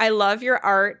show, I love your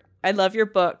art. I love your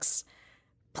books.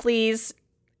 Please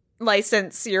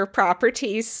license your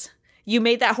properties. You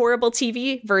made that horrible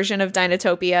TV version of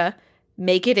Dinotopia.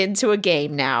 Make it into a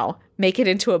game now. Make it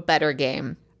into a better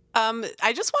game.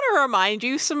 I just want to remind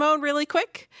you, Simone, really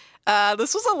quick.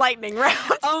 This was a lightning round.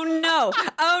 Oh no!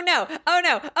 Oh no! Oh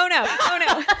no! Oh no! Oh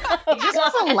no! This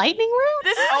was a lightning round?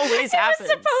 This always It happens. was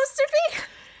supposed to be.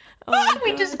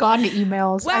 We just gone to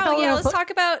emails. I Wow, thought we yeah, were let's talk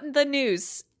about the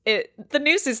news. The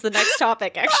news is the next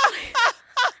topic, actually.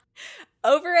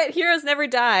 Over at Heroes Never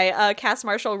Die, Cass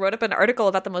Marshall wrote up an article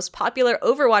about the most popular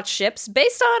Overwatch ships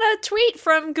based on a tweet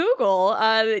from Google.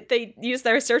 They used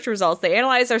their search results. They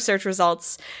analyzed their search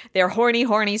results, their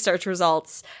horny search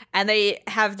results, and they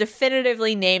have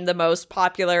definitively named the most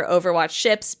popular Overwatch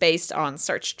ships based on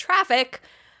search traffic.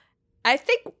 I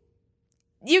think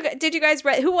did you guys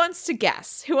read? Who wants to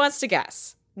guess? Who wants to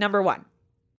guess? Number one.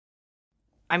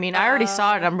 I mean, I already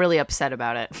saw it. I'm really upset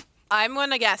about it. I'm going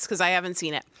to guess because I haven't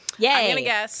seen it. Yay. I'm going to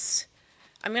guess.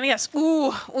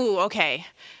 Ooh, okay.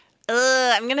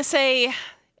 I'm going to say, and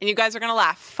you guys are going to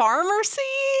laugh, Pharmacy?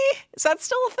 Is that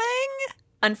still a thing?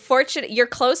 Unfortunate. You're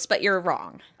close, but you're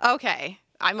wrong. Okay.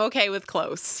 I'm okay with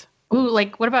close. Ooh,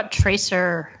 like, what about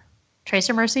Tracer?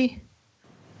 Tracer Mercy?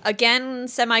 Again,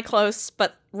 semi-close,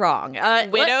 but wrong.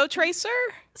 Widow Tracer?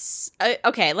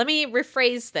 Okay, let me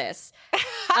rephrase this.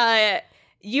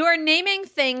 You are naming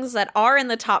things that are in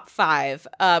the top 5,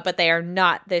 but they are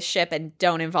not this ship and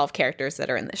don't involve characters that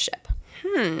are in this ship.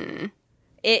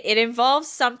 It involves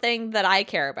something that I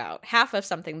care about. Half of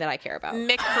something that I care about.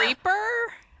 McCreeper?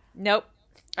 Nope.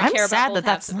 I'm care about sad both that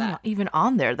that's halves of not even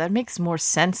on there. That makes more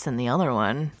sense than the other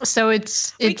one. So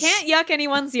it's We can't yuck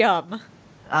anyone's yum.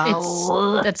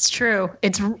 Oh, that's true.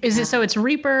 It's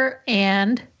Reaper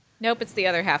and Nope, it's the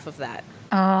other half of that.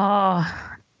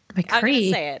 McCree. I'm going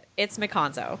to say it. It's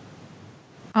Mikonzo.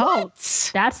 Oh,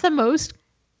 that's the most.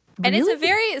 And it's Really? a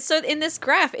very, so in this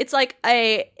graph, it's like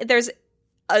there's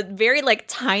a very like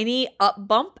tiny up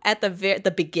bump at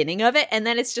the beginning of it, and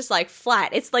then it's just like flat.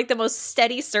 It's like the most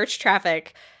steady search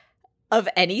traffic of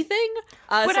anything.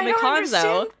 but So I don't Mikonzo,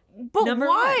 understand. But number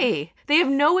why? They have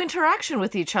no interaction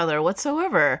with each other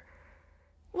whatsoever.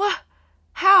 What?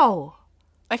 How?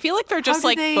 I feel like they're just do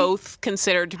like they- both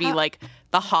considered to be like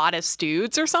the hottest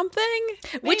dudes or something.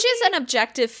 which is an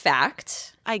objective fact.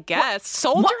 I guess.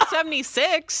 Soldier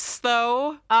 76,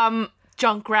 though.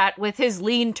 Junkrat with his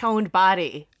lean-toned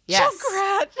body. Yes.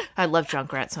 Junkrat. I love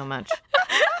Junkrat so much.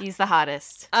 He's the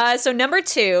hottest. So number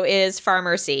 2 is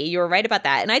Pharmacy. You were right about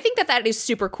that. And I think that is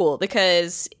super cool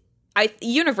because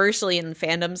universally in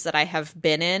fandoms that I have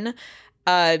been in,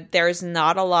 there's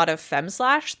not a lot of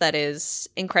femslash that is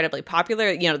incredibly popular.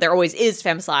 You know, there always is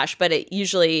femslash, but it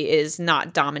usually is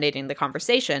not dominating the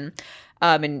conversation.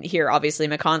 And here, obviously,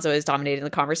 Mikonzo is dominating the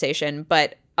conversation,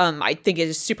 but I think it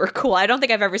is super cool. I don't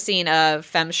think I've ever seen a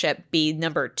femship be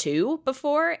number 2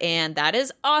 before, and that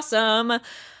is awesome.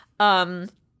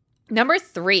 Number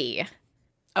 3,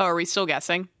 Oh, are we still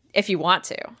guessing? if you want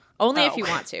to. Only if Oh. you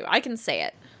want to. I can say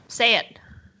it. Say it.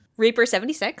 Reaper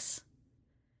 76.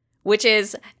 Which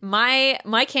is my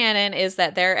canon is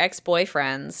that they're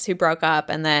ex-boyfriends who broke up,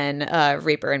 and then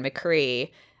Reaper and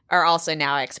McCree are also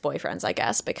now ex-boyfriends, I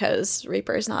guess, because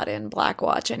Reaper's not in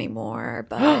Blackwatch anymore.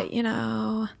 But you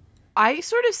know, I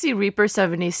sort of see Reaper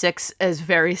 76 as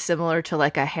very similar to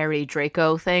like a Harry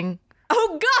Draco thing.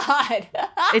 oh god,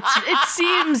 It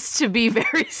seems to be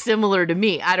very similar to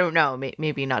me. I don't know,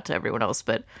 maybe not to everyone else,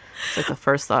 but it's like the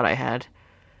first thought I had.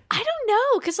 I don't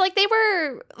know, because like they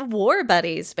were war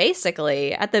buddies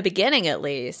basically at the beginning, at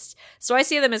least. So I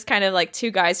see them as kind of like two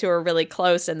guys who are really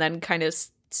close, and then kind of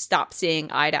stopped seeing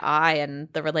eye to eye, and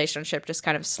the relationship just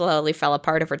kind of slowly fell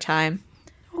apart over time.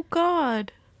 Oh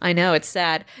God. I know, it's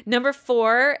sad. Number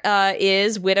 4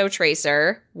 is Widow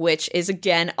Tracer, which is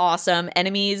again awesome.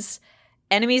 Enemies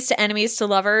to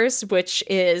lovers, which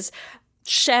is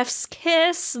chef's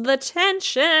kiss. The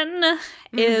tension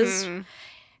is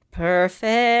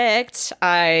perfect.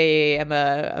 I am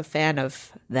a fan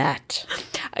of that.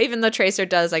 Even though Tracer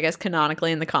does, I guess,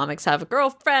 canonically in the comics have a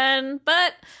girlfriend,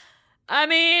 but I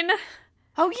mean,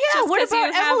 oh yeah, what about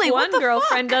you have Emily? one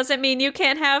girlfriend doesn't mean you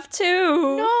can't have two.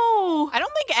 No, I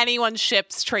don't think anyone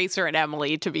ships Tracer and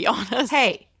Emily, to be honest.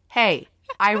 Hey,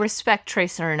 I respect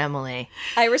Tracer and Emily.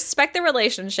 I respect the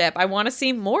relationship. I want to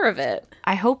see more of it.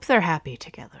 I hope they're happy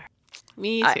together.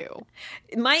 Me too.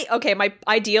 My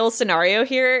ideal scenario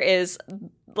here is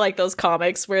like those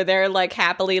comics where they're like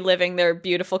happily living their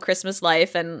beautiful Christmas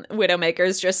life and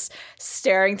Widowmaker's just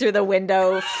staring through the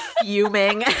window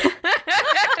fuming.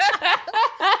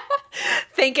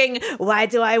 Thinking, why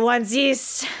do I want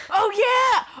this? Oh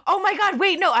yeah! Oh my god,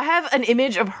 wait, no, I have an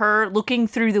image of her looking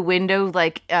through the window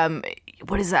like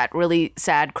what is that really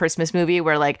sad Christmas movie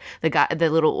where like the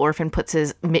little orphan puts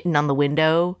his mitten on the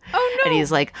window? Oh no. And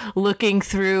he's like looking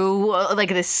through like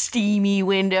this steamy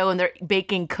window and they're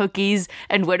baking cookies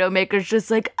and Widowmaker's just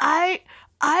like, I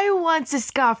want a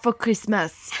scarf for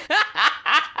Christmas.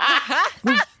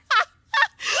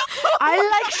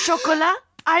 I like chocolate.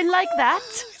 I like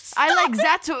that. I like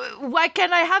that. Why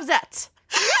can't I have that?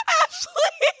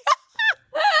 Ashley!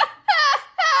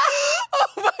 Oh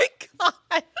my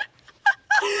god.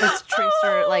 As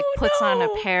Tracer puts on a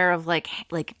pair of like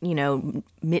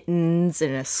mittens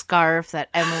and a scarf that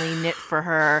Emily knit for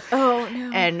her. Oh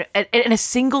no. And a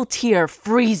single tear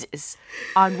freezes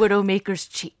on Widowmaker's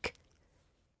cheek.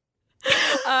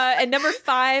 And number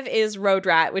 5 is Road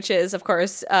Rat, which is of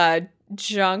course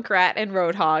Junkrat and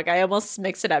Roadhog. I almost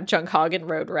mixed it up, Junkhog and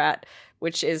Road Rat,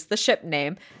 which is the ship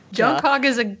name. Junkhog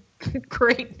is a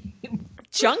great name.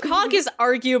 Junkhog is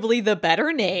arguably the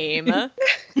better name.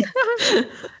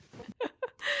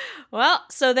 Well,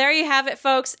 so there you have it,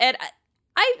 folks. And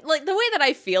I like the way that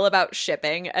I feel about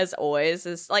shipping, as always,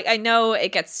 is like, I know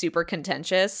it gets super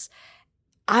contentious.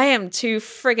 I am too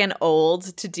friggin'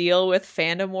 old to deal with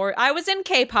fandom war. I was in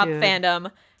K-pop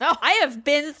fandom. Oh. I have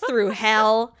been through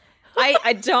hell.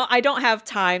 I don't have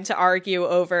time to argue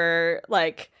over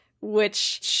like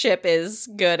which ship is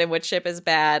good and which ship is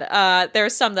bad.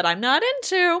 There's some that I'm not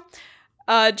into,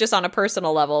 just on a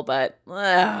personal level, but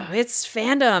it's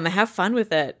fandom. Have fun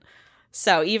with it.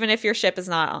 So even if your ship is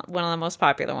not one of the most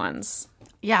popular ones.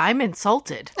 Yeah, I'm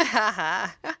insulted.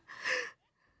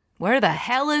 Where the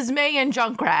hell is May and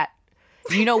Junkrat?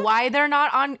 You know why they're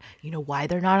not on? You know why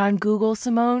they're not on Google,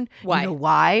 Simone? Why? You know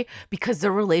why? Because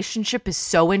their relationship is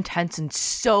so intense and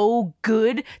so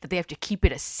good that they have to keep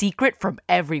it a secret from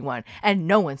everyone, and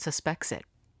no one suspects it.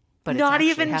 But not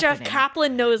it's even happening. Jeff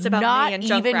Kaplan knows about May and Junkrat.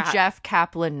 Not even Jeff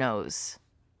Kaplan knows.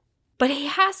 But he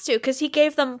has to, because he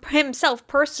gave them himself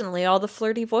personally all the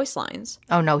flirty voice lines.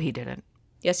 Oh no, he didn't.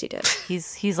 Yes, he did.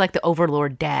 He's like the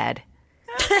Overlord dad.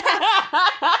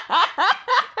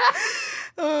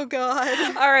 Oh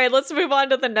god. All right, let's move on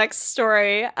to the next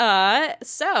story.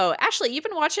 So Ashley, you've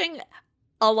been watching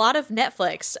a lot of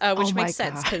Netflix, which makes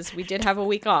sense because we did have a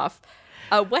week off.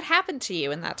 What happened to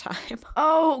you in that time?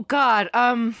 Oh god,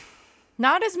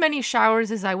 not as many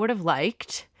showers as I would have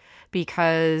liked,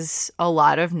 because a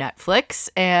lot of Netflix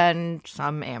and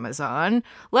some Amazon.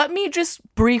 Let me just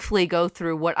briefly go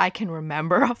through what I can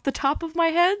remember off the top of my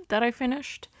head that I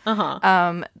finished.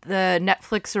 The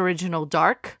Netflix original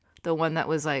Dark, the one that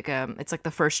was like it's like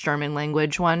the first German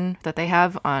language one that they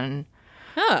have on.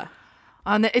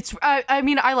 On the, it's I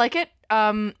mean, I like it.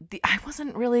 I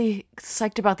wasn't really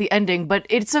psyched about the ending, but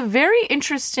it's a very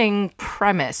interesting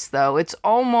premise, though. It's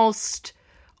almost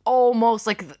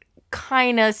like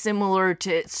kind of similar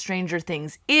to Stranger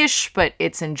Things-ish, but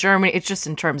it's in Germany. It's just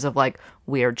in terms of like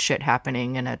weird shit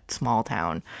happening in a small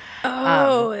town.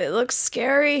 Oh, it looks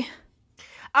scary.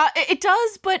 It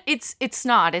does, but it's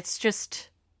not. It's just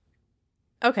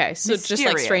okay. So mysterious. Just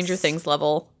like Stranger Things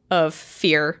level of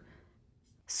fear.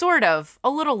 Sort of. A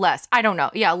little less. I don't know.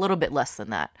 Yeah, a little bit less than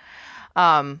that.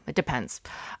 It depends.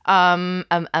 What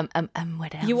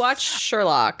else? You watched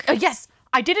Sherlock. Yes.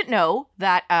 I didn't know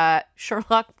that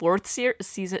Sherlock 4th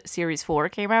Series 4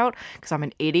 came out because I'm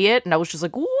an idiot. And I was just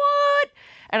like, what?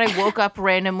 And I woke up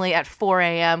randomly at 4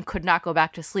 a.m., could not go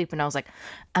back to sleep. And I was like,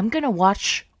 I'm going to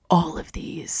watch all of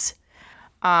these.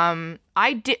 You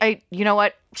know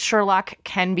what? Sherlock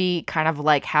can be kind of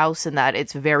like House in that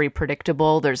it's very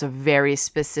predictable. There's a very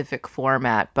specific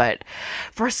format, but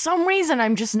for some reason,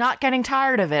 I'm just not getting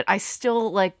tired of it. I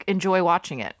still like enjoy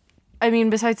watching it. I mean,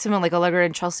 besides someone like Allegra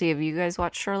and Chelsea, have you guys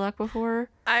watched Sherlock before?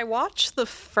 I watched the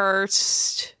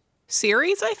first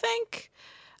series, I think,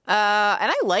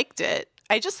 and I liked it.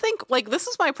 I just think like this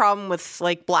is my problem with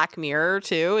like Black Mirror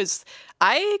too. Is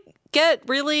I get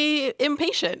really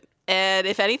impatient. And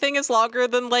if anything is longer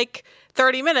than like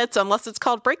 30 minutes, unless it's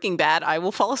called Breaking Bad, I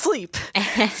will fall asleep.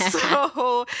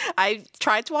 So I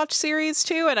tried to watch series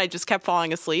too, and I just kept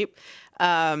falling asleep.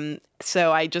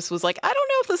 So I just was like, I don't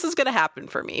know if this is going to happen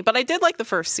for me, but I did like the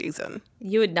first season.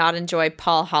 You would not enjoy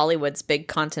Paul Hollywood's Big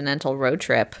Continental Road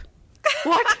Trip.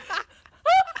 What?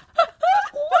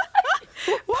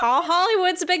 Paul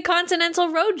Hollywood's Big Continental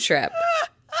Road Trip.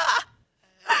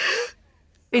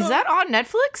 Is that on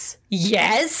Netflix?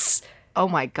 Yes. Oh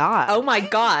my god. Oh my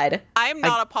god. I'm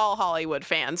not a Paul Hollywood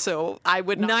fan, so I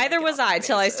would not. Neither was I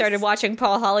till I started watching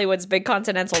Paul Hollywood's Big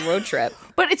Continental Road Trip.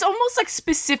 But it's almost like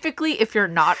specifically if you're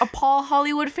not a Paul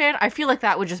Hollywood fan, I feel like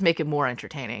that would just make it more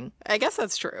entertaining. I guess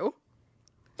that's true.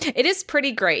 It is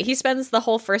pretty great. He spends the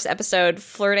whole first episode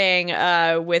flirting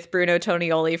with Bruno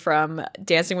Tonioli from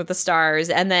Dancing with the Stars,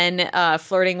 and then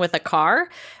flirting with a car,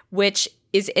 which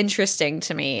is interesting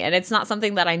to me. And it's not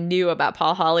something that I knew about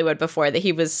Paul Hollywood before, that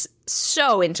he was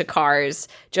so into cars,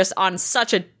 just on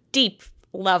such a deep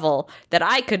level that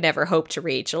I could never hope to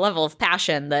reach, a level of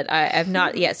passion that I have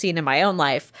not yet seen in my own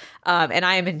life. And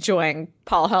I am enjoying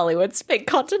Paul Hollywood's Big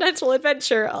Continental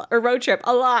Adventure or Road Trip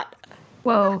a lot.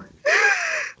 Whoa.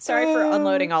 Sorry for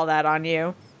unloading all that on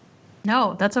you.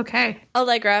 No, that's okay.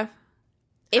 Allegra,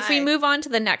 if we Hi. move on to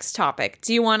the next topic,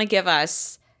 do you want to give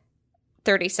us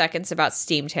 30 seconds about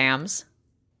steamed hams?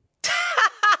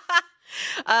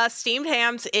 Steamed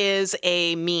Hams is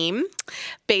a meme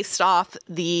based off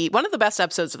one of the best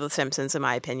episodes of The Simpsons, in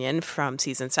my opinion, from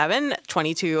season 7,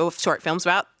 22 short films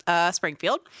about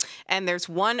Springfield. And there's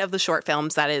one of the short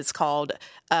films that is called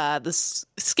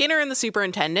Skinner and the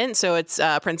Superintendent. So it's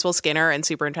Principal Skinner and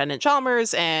Superintendent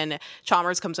Chalmers, and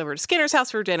Chalmers comes over to Skinner's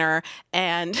house for dinner,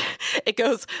 and it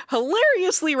goes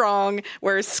hilariously wrong,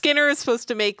 where Skinner is supposed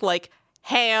to make like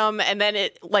ham, and then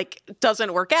it like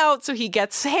doesn't work out, so he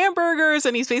gets hamburgers,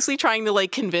 and he's basically trying to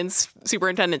like convince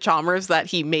Superintendent Chalmers that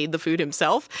he made the food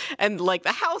himself, and like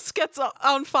the house gets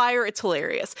on fire. It's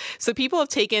hilarious. So people have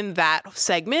taken that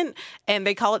segment and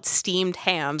they call it steamed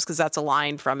hams, because that's a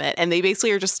line from it, and they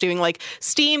basically are just doing like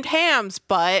steamed hams,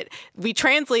 but we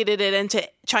translated it into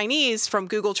Chinese from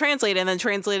Google Translate and then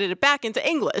translated it back into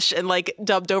English and like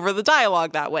dubbed over the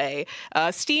dialogue that way.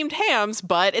 Steamed hams,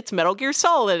 but it's Metal Gear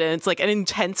Solid, and it's like an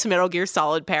intense Metal Gear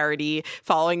Solid parody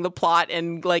following the plot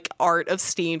and like art of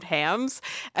steamed hams.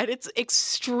 And it's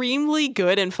extremely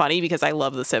good and funny because I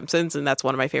love The Simpsons, and that's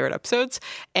one of my favorite episodes.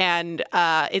 And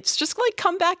it's just like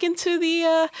come back into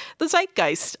the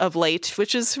zeitgeist of late,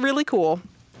 which is really cool.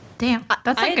 Damn,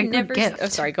 that's like a good gift. Oh,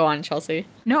 sorry, go on, Chelsea.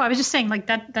 No, I was just saying, like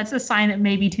that's a sign that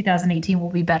maybe 2018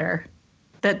 will be better.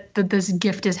 That this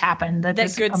gift has happened. That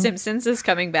this, Good Simpsons is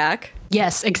coming back.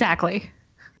 Yes, exactly.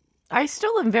 I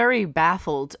still am very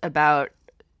baffled about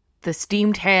the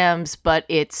steamed hams, but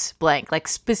it's blank. Like,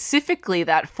 specifically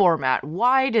that format.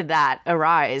 Why did that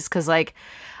arise? Because, like,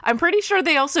 I'm pretty sure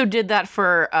they also did that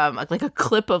for, like, a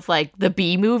clip of, like, the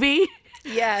Bee Movie.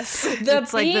 Yes. The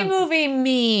B-movie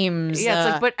memes. Yeah,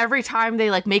 it's like, but every time they,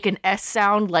 like, make an S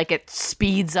sound, like, it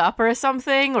speeds up or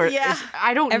something. Or Yeah.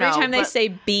 I don't know. Every time they but- say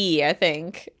B, I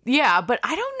think. Yeah, but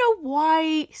I don't know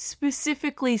why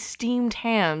specifically steamed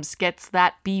hams gets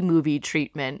that B-movie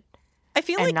treatment. I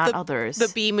feel And like not others. the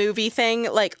B movie thing,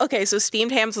 like, okay, so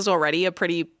steamed hams was already a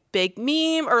pretty big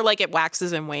meme, or like it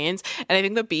waxes and wanes. And I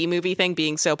think the B movie thing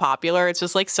being so popular, it's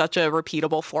just like such a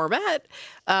repeatable format.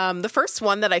 The first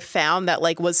one that I found that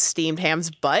like was steamed hams,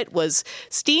 but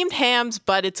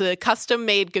it's a custom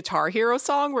made Guitar Hero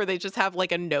song where they just have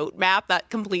like a note map that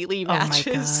completely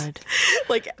matches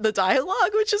like the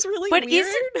dialogue, which is really But weird.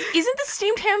 isn't the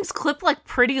steamed hams clip like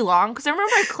pretty long? Because I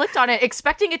remember I clicked on it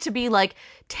expecting it to be like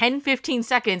 10-15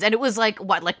 seconds, and it was like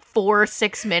what, like 4 or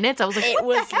 6 minutes? I was like, It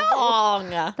was long.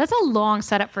 That's a long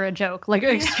setup for a joke. Like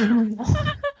extremely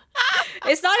long.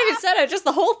 It's not even set up, just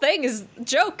the whole thing is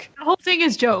joke. The whole thing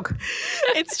is joke.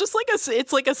 It's just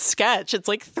like a sketch. It's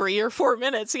like 3 or 4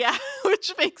 minutes, yeah,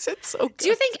 which makes it so good. Do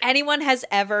you think anyone has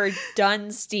ever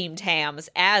done steamed hams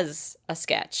as a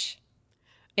sketch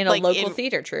in a Like local in-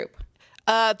 theater troupe?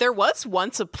 There was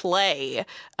once a play.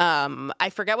 I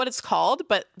forget what it's called,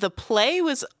 but the play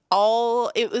was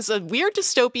it was a weird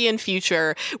dystopian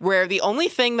future where the only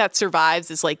thing that survives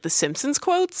is like the Simpsons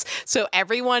quotes. So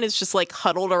everyone is just like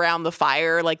huddled around the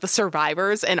fire, like the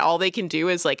survivors, and all they can do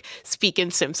is like speak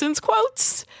in Simpsons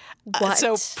quotes. What?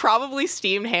 So probably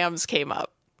steamed hams came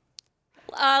up.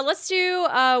 Let's do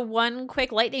one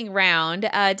quick lightning round.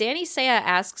 Danny Saya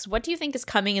asks, what do you think is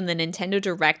coming in the Nintendo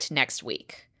Direct next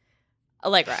week?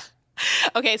 Allegra.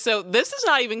 Okay, so this is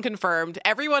not even confirmed.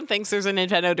 Everyone thinks there's a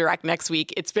Nintendo Direct next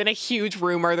week. It's been a huge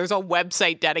rumor. There's a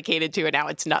website dedicated to it now.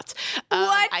 It's nuts.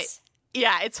 What?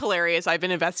 Yeah, it's hilarious. I've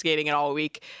been investigating it all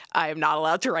week. I am not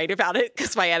allowed to write about it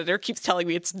because my editor keeps telling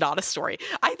me it's not a story.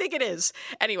 I think it is.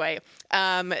 Anyway,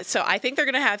 so I think they're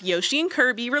going to have Yoshi and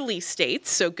Kirby release dates,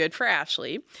 so good for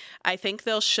Ashley. I think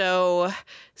they'll show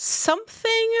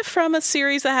something from a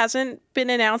series that hasn't been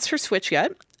announced for Switch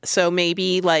yet. So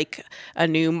maybe like a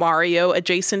new Mario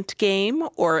adjacent game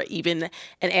or even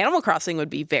an Animal Crossing would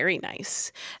be very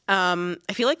nice. I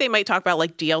feel like they might talk about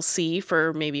like DLC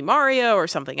for maybe Mario or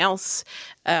something else.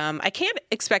 I can't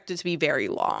expect it to be very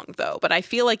long though, but I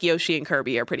feel like Yoshi and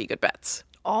Kirby are pretty good bets.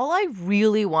 All I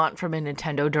really want from a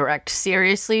Nintendo Direct,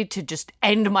 seriously, to just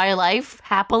end my life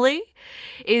happily,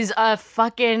 is a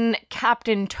fucking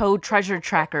Captain Toad treasure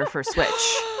tracker for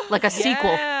Switch. Like a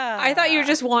sequel. I thought you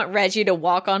just want Reggie to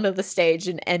walk onto the stage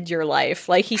and end your life.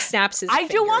 Like he snaps his fingers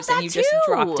do want that and you just too.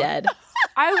 drop dead.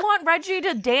 I want Reggie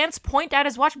to dance, point at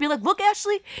his watch, and be like, "Look,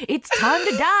 Ashley, it's time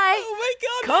to die. Oh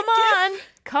my God.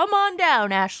 Come on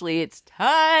down, Ashley. It's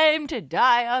time to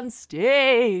die on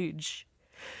stage."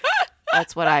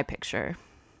 That's what I picture.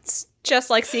 It's just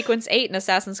like Sequence 8 in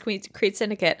Assassin's Creed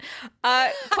Syndicate.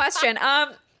 Question.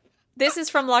 This is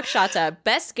from Lakshata.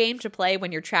 Best game to play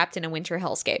when you're trapped in a winter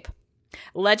hellscape.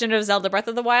 Legend of Zelda Breath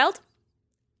of the Wild?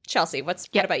 Chelsea, what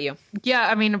about you? Yeah,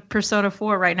 I mean, Persona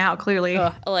 4 right now, clearly.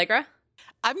 Allegra?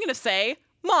 I'm going to say,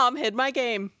 Mom hid my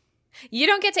game. You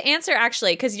don't get to answer,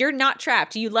 actually, because you're not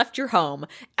trapped. You left your home.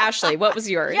 Ashley, what was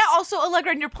yours? Yeah, also,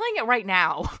 Allegra, and you're playing it right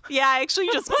now. Yeah, I actually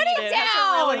just Put beat it it. That's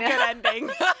a really good ending.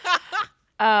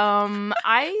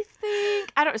 I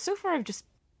think, so far I've just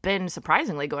been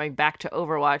surprisingly going back to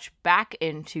Overwatch, back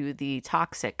into the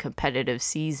toxic competitive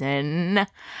season.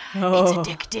 Oh. It's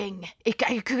addicting.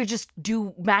 I could just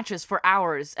do matches for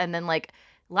hours. And then like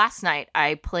last night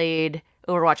I played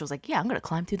Overwatch. I was like, yeah, I'm going to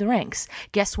climb through the ranks.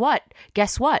 Guess what?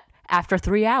 After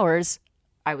 3 hours,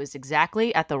 I was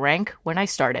exactly at the rank when I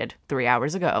started 3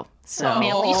 hours ago. So I mean,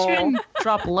 at least you didn't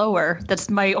drop lower. That's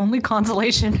my only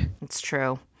consolation. it's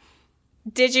true.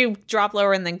 Did you drop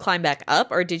lower and then climb back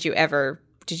up, or did you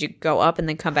go up and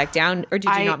then come back down, or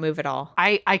did you not move at all?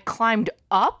 I climbed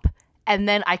up and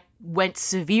then I went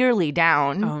severely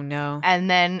down. Oh no. And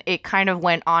then it kind of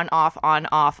went on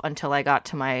off until I got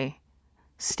to my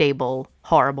stable,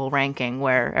 horrible ranking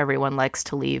where everyone likes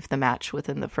to leave the match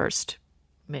within the first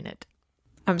minute.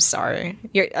 I'm sorry.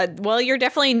 You're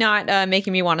definitely not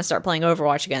making me want to start playing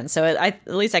Overwatch again. So at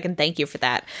least I can thank you for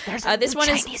that. There's a this one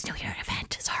Chinese New Year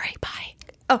event. Sorry, bye.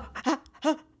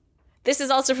 Oh, this is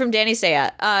also from Danny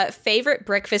Saya. Favorite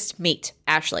breakfast meat,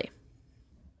 Ashley.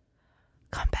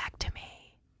 Come back to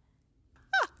me.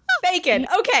 Bacon.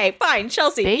 Okay, fine.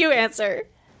 Chelsea, Bacon. you answer.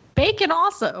 Bacon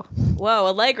also. Whoa,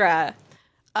 Allegra.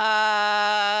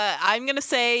 I'm going to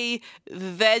say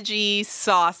veggie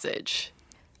sausage.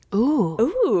 Ooh.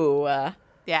 Ooh,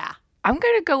 Yeah. I'm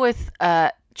going to go with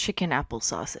chicken apple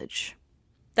sausage.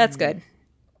 that's good.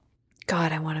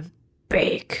 God, I want to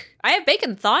bake. I have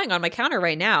bacon thawing on my counter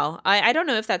right now. I don't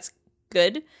know if that's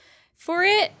good for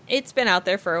it. It's been out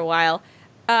there for a while.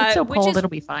 It's so cold, it'll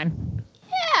be fine.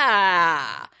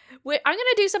 Yeah. I'm going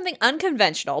to do something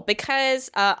unconventional because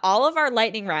all of our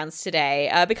lightning rounds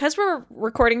today, because we're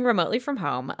recording remotely from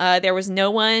home, there was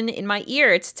no one in my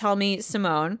ear to tell me,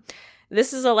 Simone,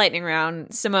 this is a lightning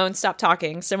round. Simone, stop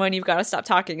talking. Simone, you've got to stop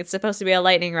talking. It's supposed to be a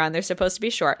lightning round. They're supposed to be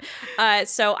short.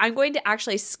 So I'm going to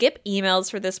actually skip emails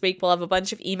for this week. We'll have a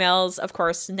bunch of emails, of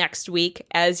course, next week,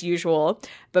 as usual.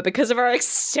 But because of our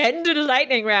extended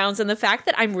lightning rounds and the fact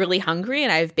that I'm really hungry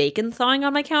and I have bacon thawing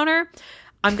on my counter,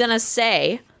 I'm going to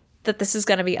say that this is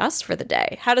going to be us for the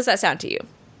day. How does that sound to you?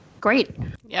 Great.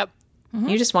 Yep. Mm-hmm.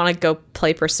 You just want to go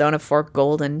play Persona 4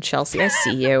 Golden, Chelsea. I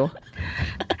see you.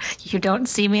 You don't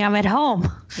see me, I'm at home.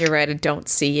 You're right, I don't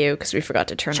see you because we forgot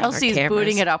to turn on our Chelsea's cameras.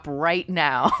 booting it up right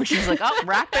now. She's like, oh,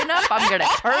 wrapping up. I'm going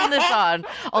to turn this on.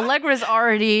 Allegra's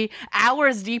already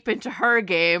hours deep into her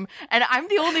game, and I'm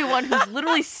the only one who's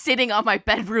literally sitting on my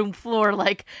bedroom floor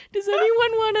like, does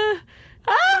anyone want to...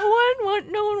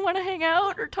 No one want to hang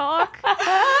out or talk?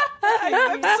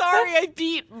 I'm sorry I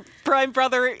beat Prime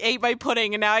Brother ate my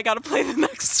pudding and now I gotta play the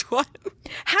next one.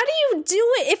 How do you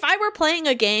do it? If I were playing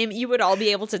a game, you would all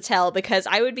be able to tell because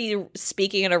I would be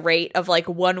speaking at a rate of like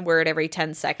one word every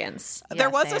 10 seconds.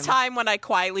 There was same. a time when I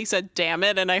quietly said, damn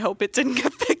it, and I hope it didn't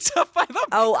get picked up by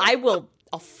the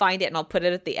I'll find it and I'll put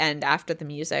it at the end after the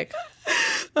music.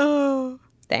 Oh.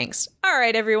 Thanks. All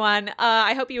right, everyone.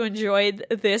 I hope you enjoyed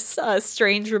this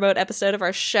strange remote episode of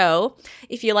our show.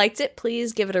 If you liked it,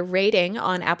 please give it a rating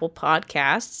on Apple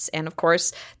Podcasts. And of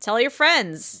course, tell your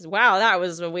friends. Wow, that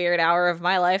was a weird hour of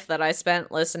my life that I spent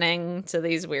listening to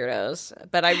these weirdos.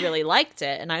 But I really liked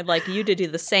it, and I'd like you to do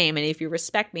the same. And if you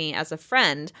respect me as a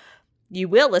friend, you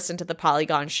will listen to the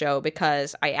Polygon Show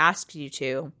because I asked you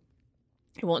to.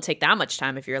 It won't take that much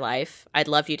time of your life. I'd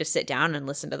love you to sit down and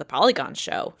listen to the Polygon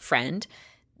Show, friend.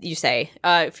 You say,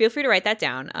 feel free to write that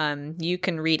down. You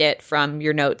can read it from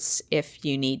your notes if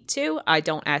you need to. I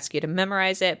don't ask you to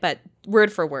memorize it, but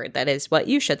word for word, that is what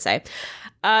you should say.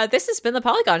 This has been the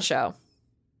Polygon Show.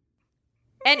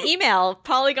 And email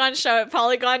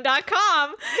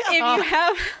polygonshow@polygon.com if you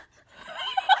have...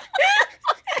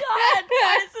 God,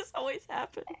 why does this always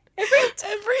happen?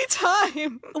 Every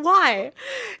time. Why?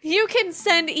 You can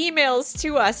send emails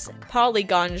to us.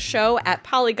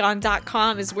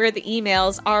 polygonshow@polygon.com is where the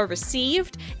emails are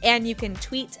received. And you can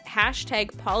tweet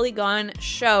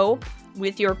 #PolygonShow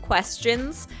with your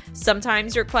questions.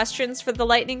 Sometimes your questions for the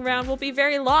lightning round will be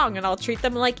very long, and I'll treat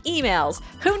them like emails.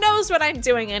 Who knows what I'm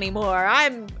doing anymore?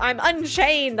 I'm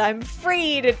unchained. I'm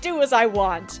free to do as I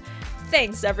want.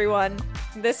 Thanks, everyone.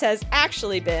 This has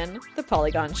actually been the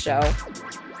Polygon Show.